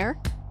staggering bear?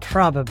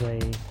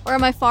 Probably. Or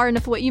am I far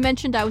enough away? You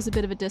mentioned I was a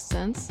bit of a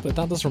distance. But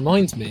that does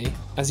remind me,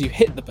 as you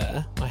hit the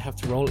bear, I have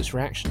to roll its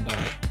reaction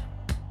die.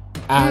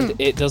 And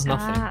it does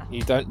nothing.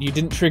 You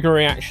didn't trigger a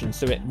reaction,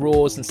 so it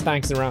roars and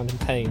stags around in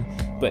pain,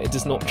 but it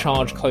does not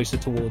charge closer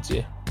towards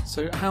you.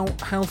 So how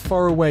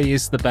far away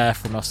is the bear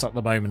from us at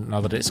the moment,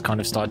 now that it's kind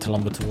of started to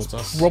lumber towards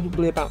us?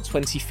 Probably about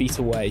 20 feet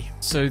away.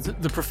 So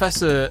the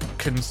professor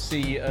can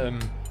see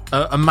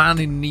a man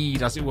in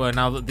need, as it were,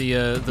 now that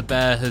the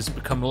bear has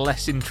become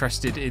less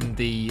interested in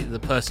the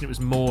person it was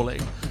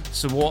mauling.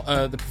 So what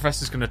the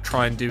professor's going to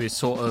try and do is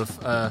sort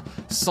of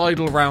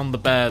sidle around the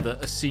bear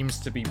that seems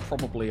to be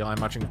probably, I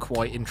imagine,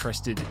 quite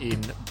interested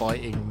in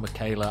biting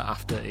Michaela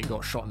after it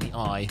got shot in the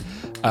eye.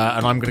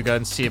 And I'm going to go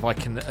and see if I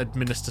can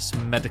administer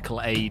some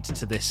medical aid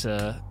to this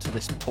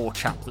poor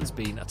chap that's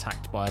been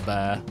attacked by a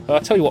bear. I'll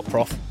tell you what,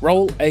 Prof.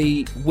 Roll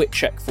a wit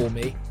check for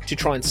me to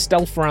try and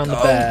stealth around the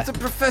bear. The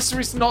professor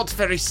is not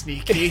very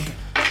sneaky.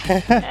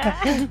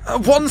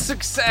 One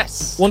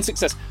success. One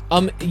success.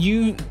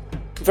 You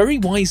very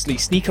wisely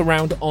sneak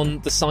around on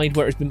the side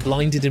where it's been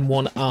blinded in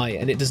one eye,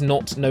 and it does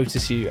not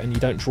notice you, and you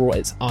don't draw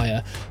its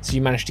ire. So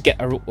you manage to get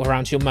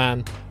around to your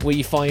man, where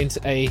you find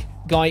a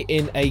guy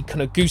in a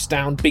kind of goose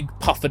down, big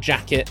puffer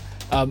jacket,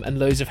 and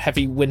loads of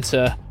heavy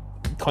winter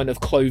kind of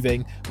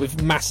clothing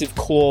with massive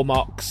claw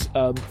marks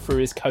through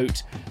his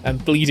coat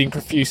and bleeding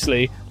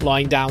profusely,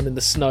 lying down in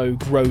the snow,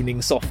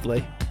 groaning softly.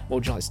 What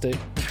would you like to do?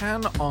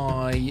 Can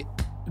I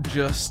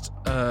just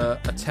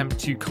attempt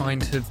to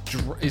kind of...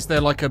 Is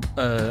there like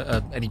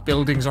any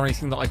buildings or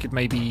anything that I could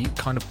maybe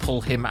kind of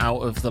pull him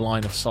out of the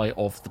line of sight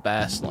of the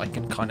bear so I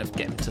can kind of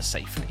get him to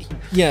safety?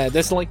 Yeah,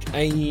 there's like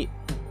a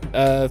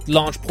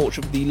large porch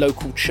of the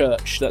local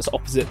church that's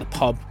opposite the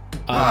pub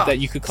that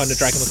you could kind of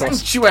drag him across.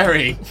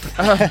 Sanctuary!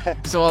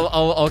 So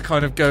I'll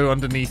kind of go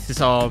underneath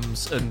his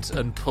arms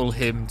and pull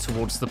him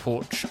towards the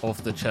porch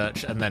of the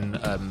church, and then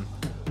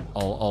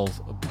I'll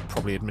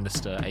probably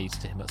administer aid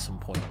to him at some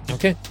point.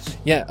 Okay.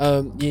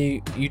 Yeah,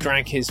 you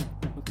drag his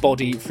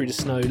body through the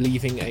snow,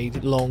 leaving a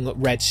long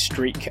red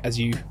streak as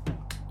you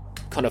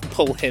kind of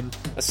pull him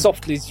as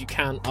softly as you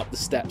can up the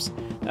steps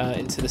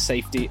into the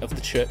safety of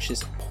the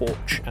church's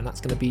porch, and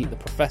that's going to be the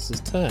professor's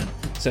turn.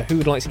 So who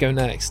would like to go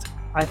next?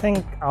 I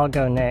think I'll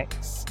go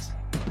next.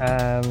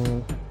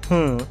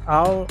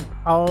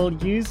 I'll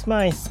use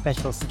my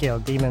special skill,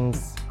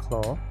 Demon's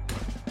Claw.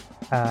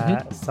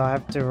 So I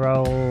have to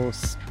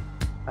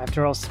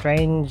roll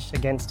strange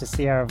against a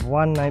CR of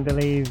 1, I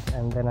believe,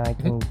 and then I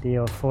can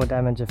deal 4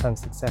 damage if I'm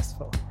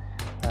successful.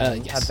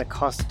 Yes. At the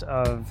cost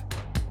of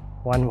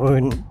 1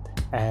 wound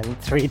and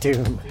 3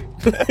 doom.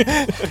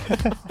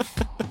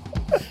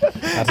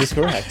 That is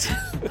correct.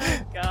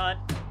 God.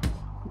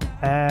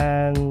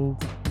 And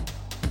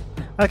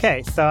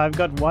okay, so I've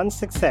got 1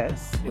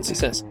 success. One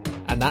success.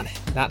 And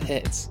that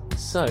hits.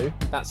 So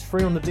that's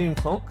 3 on the doom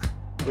clock,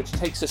 which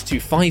takes us to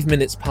 5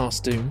 minutes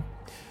past doom.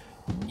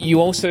 You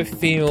also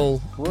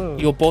feel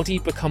your body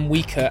become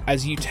weaker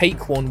as you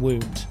take 1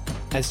 wound,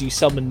 as you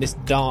summon this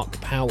dark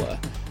power,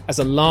 as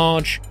a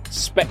large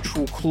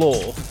spectral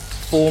claw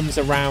forms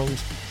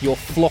around your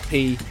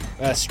floppy,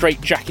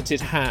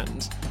 straight-jacketed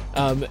hand,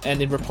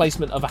 and in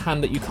replacement of a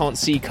hand that you can't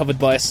see covered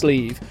by a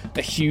sleeve,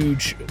 a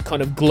huge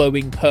kind of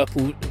glowing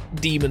purple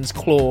demon's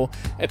claw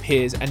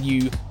appears, and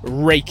you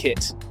rake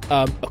it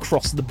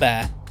across the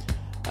bear,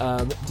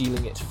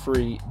 dealing it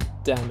 3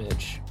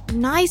 damage.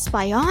 Nice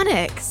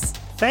bionics.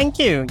 Thank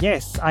you.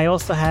 Yes, I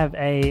also have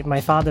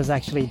my father's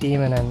actually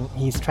demon, and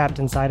he's trapped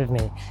inside of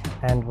me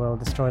and will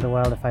destroy the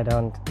world if I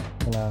don't,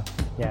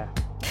 yeah.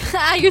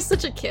 You're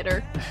such a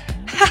kidder.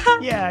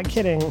 Yeah,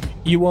 kidding.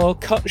 You are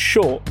cut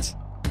short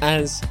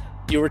as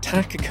your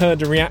attack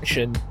occurred in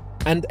reaction,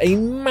 and a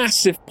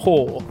massive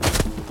paw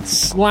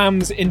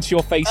slams into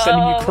your face,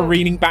 sending you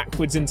careening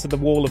backwards into the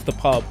wall of the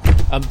pub,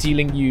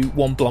 dealing you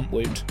 1 blunt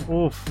wound.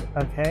 Oof,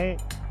 okay.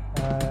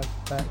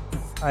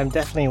 I'm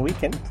definitely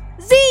weakened.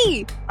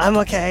 Z! I'm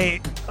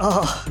okay.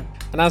 Oh.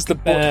 And as the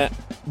bear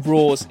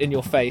roars in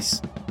your face,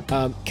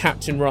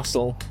 Captain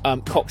Russell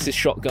cocks his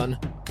shotgun,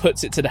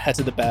 puts it to the head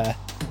of the bear,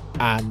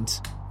 and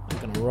I'm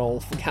going to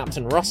roll for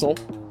Captain Russell.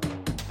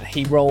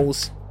 He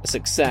rolls a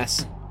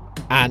success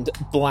and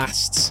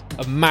blasts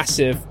a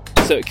massive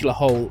circular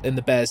hole in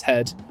the bear's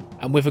head,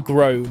 and with a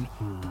groan,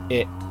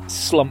 it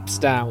slumps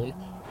down.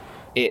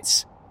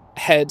 Its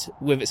head,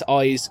 with its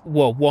eyes,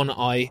 one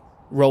eye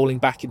rolling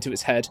back into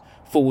its head,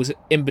 falls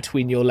in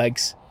between your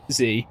legs,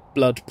 Z,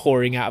 blood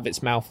pouring out of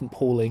its mouth and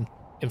pooling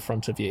in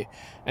front of you.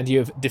 And you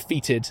have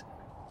defeated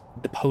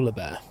the polar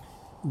bear.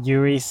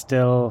 Yuri's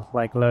still,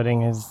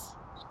 loading his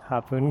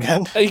harpoon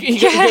gun. You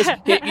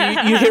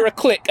hear a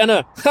click and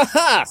a,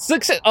 ha-ha,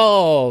 success!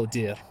 Oh,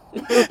 dear.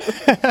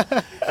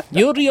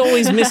 Yuri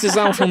always misses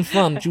out on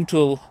fun due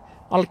to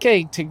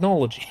archaic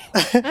technology.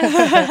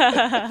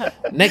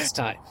 Next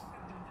time.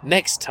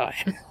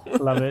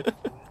 Love it.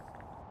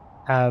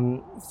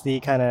 Z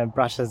kind of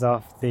brushes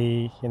off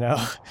the,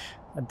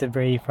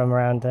 debris from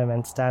around him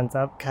and stands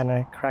up, kind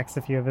of cracks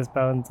a few of his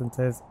bones and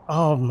says,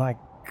 "Oh my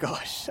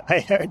gosh,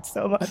 I hurt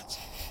so much."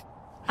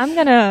 I'm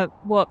going to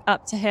walk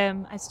up to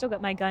him. I still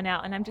got my gun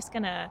out, and I'm just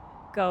going to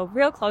go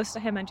real close to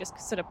him and just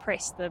sort of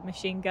press the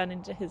machine gun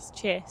into his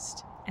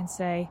chest and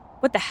say,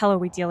 "What the hell are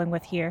we dealing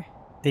with here?"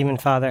 Demon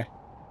father.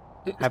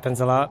 Happens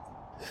a lot.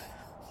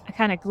 I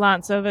kind of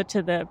glance over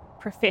to the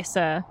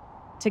professor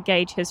to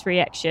gauge his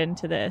reaction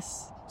to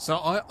this. So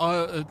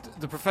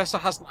the professor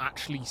hasn't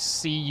actually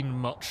seen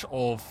much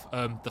of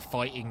the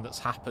fighting that's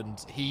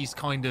happened. He's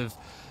kind of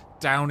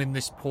down in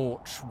this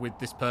porch with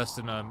this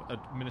person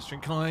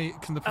administering.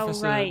 Can the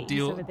professor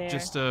deal?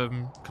 Just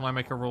can I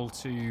make a roll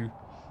to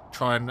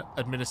try and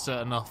administer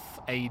enough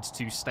aid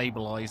to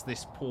stabilize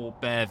this poor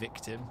bear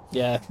victim?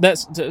 Yeah,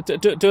 let's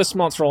do a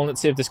smarts roll and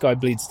let's see if this guy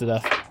bleeds to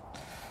death.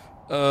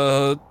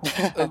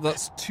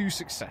 That's 2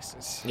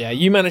 successes. Yeah,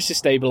 you manage to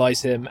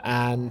stabilize him,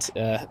 and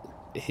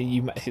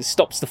he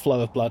stops the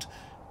flow of blood,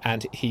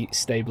 and he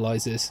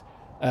stabilizes.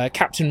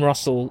 Captain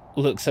Russell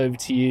looks over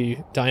to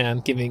you, Diane,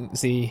 giving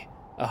Z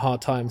a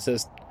hard time,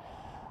 says,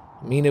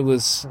 I mean, it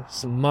was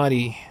some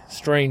mighty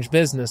strange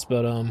business,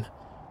 but, and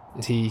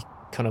he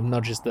kind of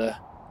nudges the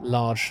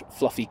large,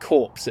 fluffy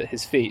corpse at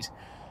his feet.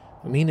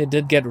 I mean, it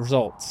did get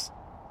results.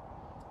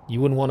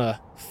 You wouldn't want to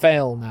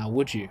fail now,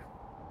 would you,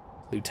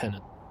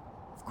 Lieutenant?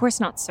 Of course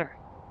not, sir.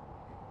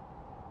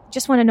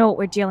 Just want to know what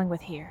we're dealing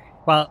with here.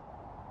 Well,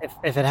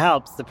 if it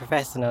helps, the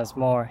professor knows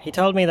more. He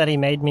told me that he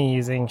made me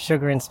using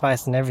sugar and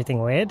spice and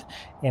everything weird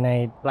in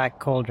a black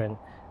cauldron,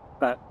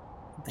 but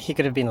he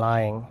could have been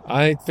lying.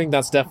 I think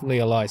that's definitely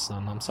a lie,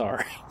 son. I'm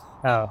sorry.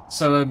 Oh.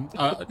 So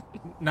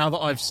now that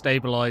I've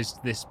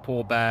stabilised this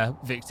poor bear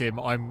victim,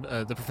 I'm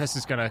the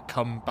professor's going to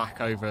come back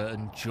over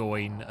and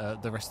join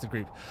the rest of the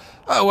group.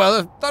 Oh,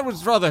 well, that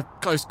was rather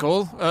close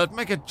call.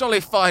 Make a jolly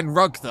fine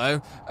rug, though.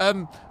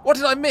 What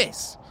did I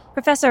miss?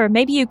 Professor,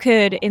 maybe you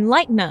could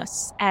enlighten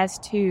us as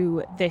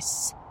to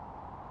this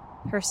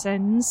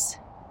person's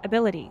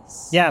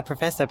abilities. Yeah,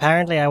 Professor,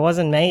 apparently I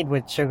wasn't made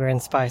with sugar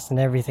and spice and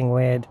everything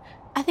weird.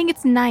 I think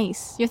it's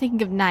nice. You're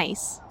thinking of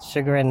nice.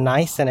 Sugar and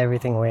nice and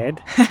everything weird.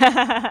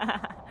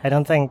 I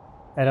don't think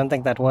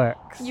that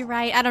works. You're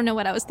right. I don't know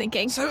what I was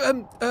thinking.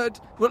 So,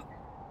 well,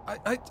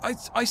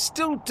 I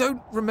still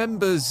don't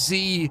remember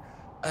Z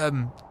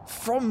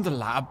from the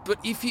lab, but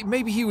if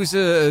maybe he was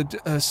a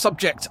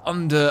subject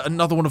under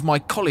another one of my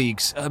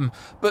colleagues.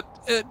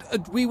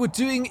 But we were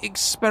doing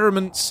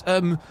experiments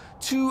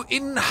to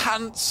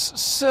enhance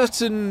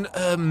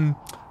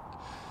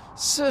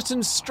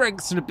certain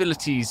strengths and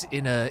abilities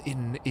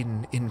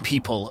in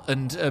people,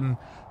 and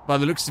by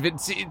the looks of it,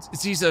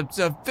 he's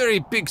a very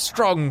big,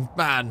 strong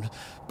man,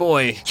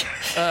 boy.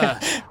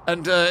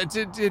 And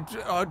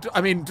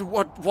I mean,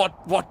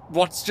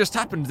 what's just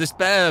happened? This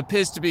bear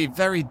appears to be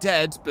very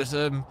dead, but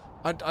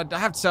I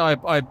have to say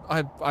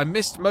I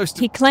missed most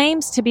of. He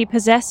claims to be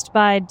possessed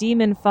by a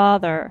demon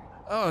father.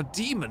 Oh,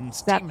 demons.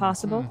 Is that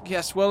possible?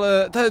 Yes,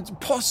 well,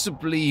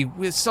 possibly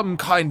with some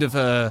kind of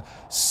a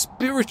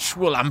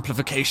spiritual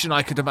amplification,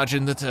 I could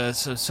imagine that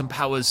some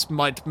powers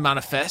might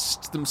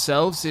manifest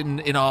themselves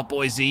in our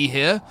boy Z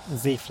here.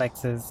 Z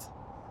flexes.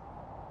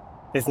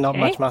 There's not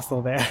much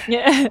muscle there.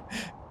 Yeah.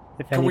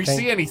 Can we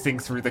see anything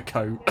through the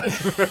coat?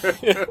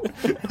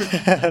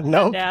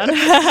 Nope.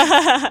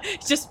 Down.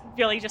 Just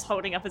really just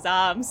holding up his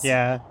arms.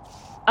 Yeah.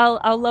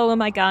 I'll lower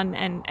my gun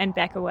and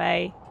back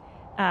away,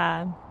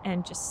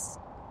 and just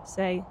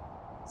say,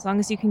 as long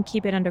as you can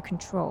keep it under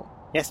control.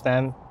 Yes,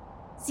 ma'am.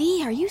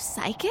 Z, are you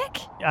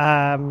psychic?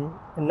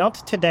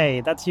 Not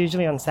today. That's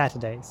usually on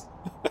Saturdays.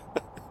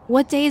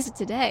 What day is it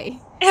today?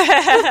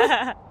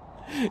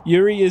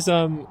 Yuri is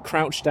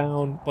crouched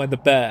down by the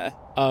bear,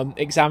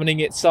 examining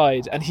its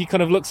side, and he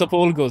kind of looks up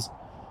all and goes,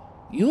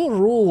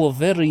 "You're all a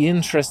very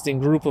interesting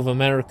group of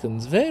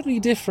Americans, very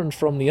different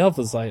from the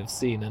others I have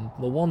seen and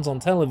the ones on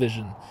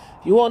television.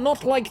 You are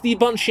not like the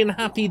bunch in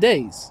Happy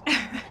Days."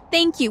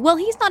 Thank you. Well,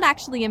 he's not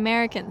actually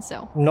American,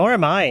 so. Nor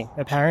am I,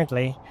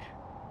 apparently.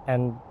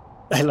 And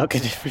I look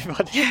at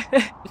everybody.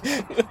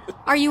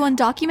 Are you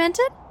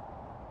undocumented?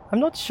 I'm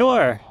not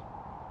sure.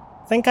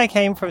 Think I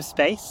came from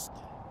space?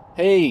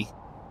 Hey,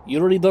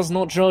 Yuri does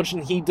not judge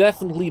and he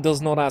definitely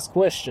does not ask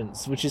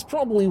questions, which is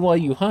probably why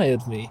you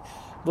hired me.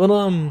 But,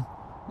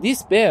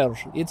 this bear,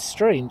 it's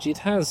strange. It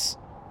has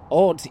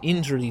odd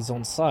injuries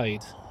on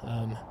side.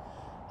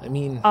 I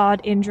mean...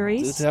 Odd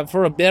injuries?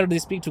 For a bear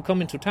this big to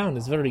come into town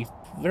is very,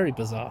 very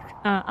bizarre.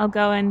 I'll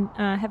go and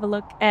have a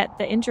look at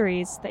the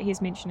injuries that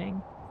he's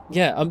mentioning.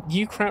 Yeah,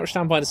 you crouch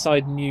down by the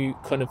side and you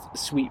kind of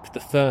sweep the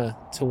fur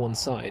to one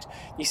side.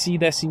 You see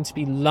there seem to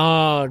be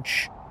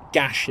large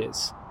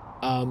gashes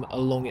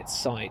along its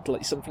side,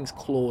 like something's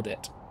clawed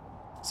it.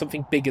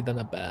 Something bigger than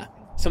a bear.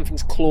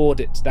 Something's clawed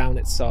it down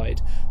its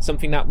side.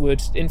 Something that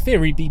would, in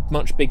theory, be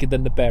much bigger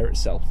than the bear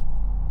itself.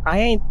 I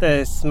ain't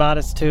the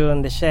smartest tool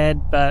in the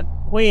shed, but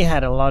we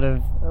had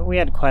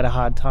quite a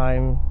hard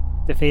time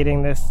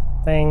defeating this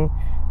thing,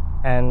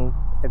 and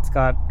it's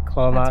got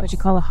claw marks. That's what you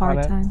call a hard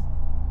on it. time?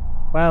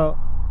 Well,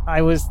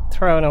 I was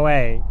thrown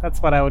away.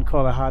 That's what I would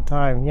call a hard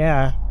time,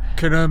 yeah.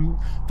 Can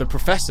the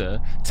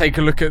professor take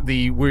a look at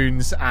the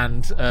wounds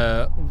and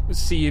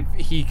see if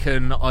he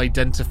can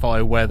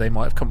identify where they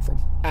might have come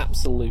from?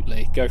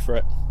 Absolutely. Go for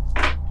it.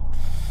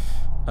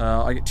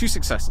 I get 2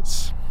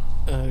 successes.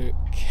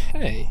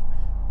 Okay.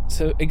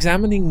 So,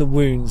 examining the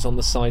wounds on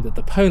the side of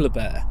the polar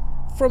bear,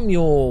 from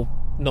your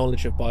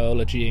knowledge of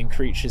biology and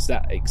creatures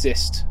that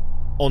exist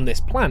on this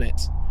planet,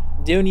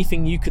 the only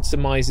thing you could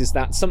surmise is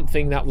that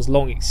something that was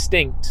long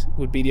extinct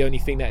would be the only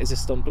thing that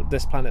exists on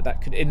this planet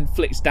that could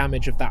inflict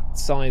damage of that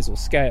size or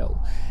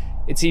scale.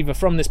 It's either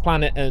from this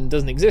planet and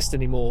doesn't exist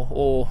anymore,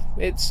 or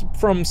it's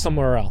from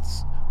somewhere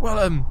else.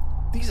 Well,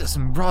 these are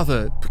some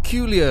rather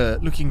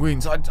peculiar-looking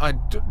wounds. I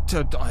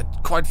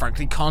quite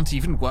frankly can't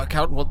even work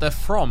out what they're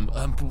from.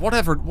 But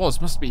whatever it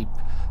was must be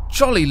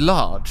jolly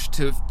large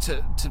to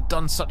have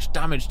done such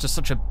damage to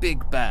such a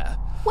big bear.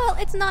 Well,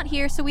 it's not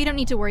here, so we don't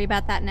need to worry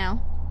about that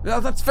now. Yeah,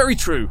 that's very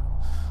true.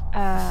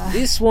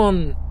 This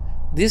one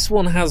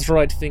has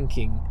right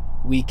thinking.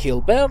 We kill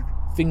bear,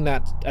 thing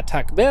that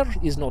attack bear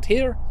is not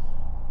here.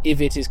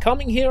 If it is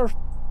coming here,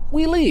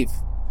 we leave.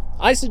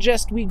 I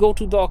suggest we go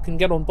to dock and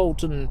get on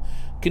boat and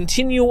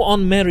continue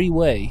on merry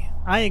way.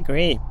 I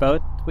agree.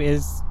 Boat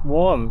is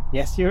warm.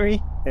 Yes,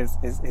 Yuri? Is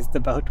the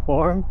boat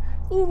warm?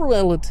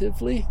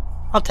 Relatively.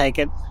 I'll take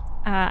it.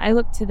 I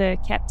look to the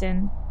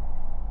captain,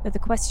 but the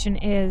question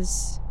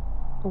is,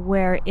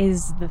 where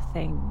is the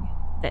thing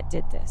that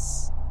did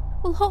this?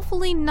 Well,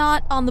 hopefully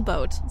not on the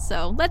boat,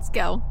 so let's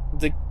go.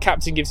 The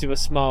captain gives you a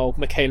smile,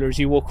 Michaela, as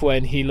you walk away,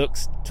 and he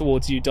looks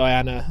towards you,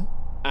 Diana,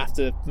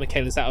 after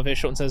Michaela's out of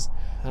earshot, and says,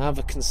 I have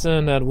a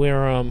concern that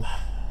we're,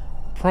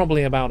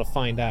 probably about to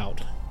find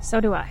out.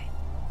 So do I.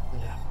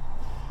 Yeah.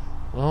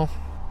 Well,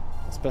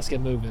 let's best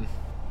get moving.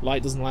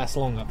 Light doesn't last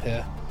long up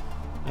here.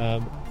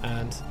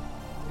 And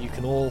you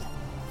can all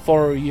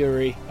follow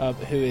Yuri,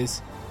 who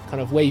is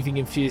kind of waving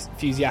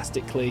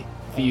enthusiastically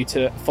for you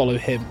to follow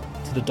him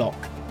to the dock.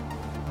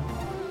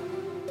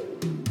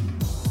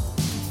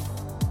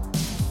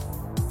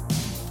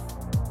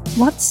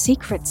 What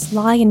secrets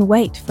lie in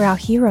wait for our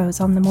heroes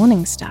on the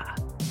Morning Star?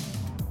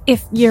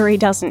 If Yuri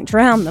doesn't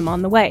drown them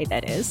on the way,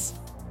 that is.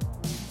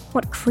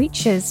 What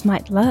creatures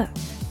might lurk?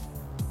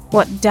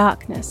 What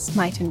darkness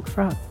might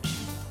encroach?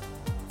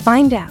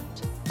 Find out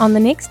on the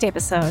next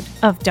episode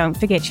of Don't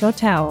Forget Your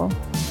Towel.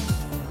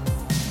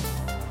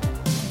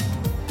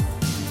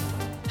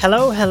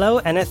 Hello,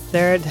 and a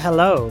third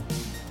hello.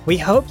 We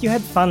hope you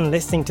had fun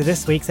listening to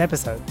this week's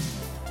episode.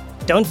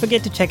 Don't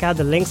forget to check out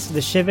the links to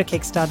the Shiver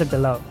Kickstarter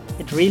below.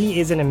 It really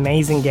is an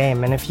amazing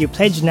game, and if you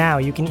pledge now,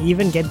 you can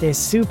even get their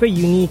super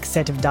unique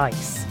set of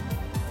dice.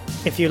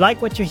 If you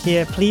like what you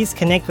hear, please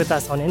connect with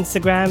us on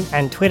Instagram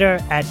and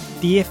Twitter at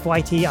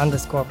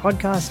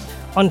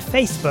DFYT_podcast, on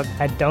Facebook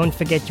at Don't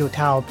Forget Your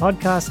Towel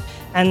Podcast,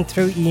 and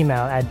through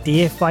email at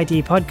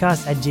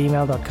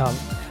dfytpodcast@gmail.com.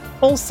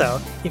 Also,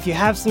 if you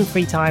have some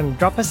free time,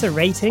 drop us a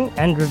rating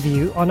and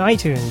review on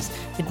iTunes.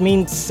 It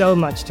means so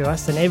much to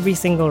us, and every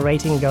single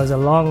rating goes a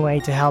long way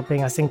to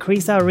helping us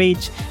increase our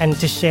reach and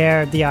to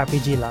share the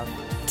RPG love.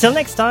 Till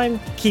next time,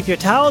 keep your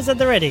towels at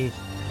the ready.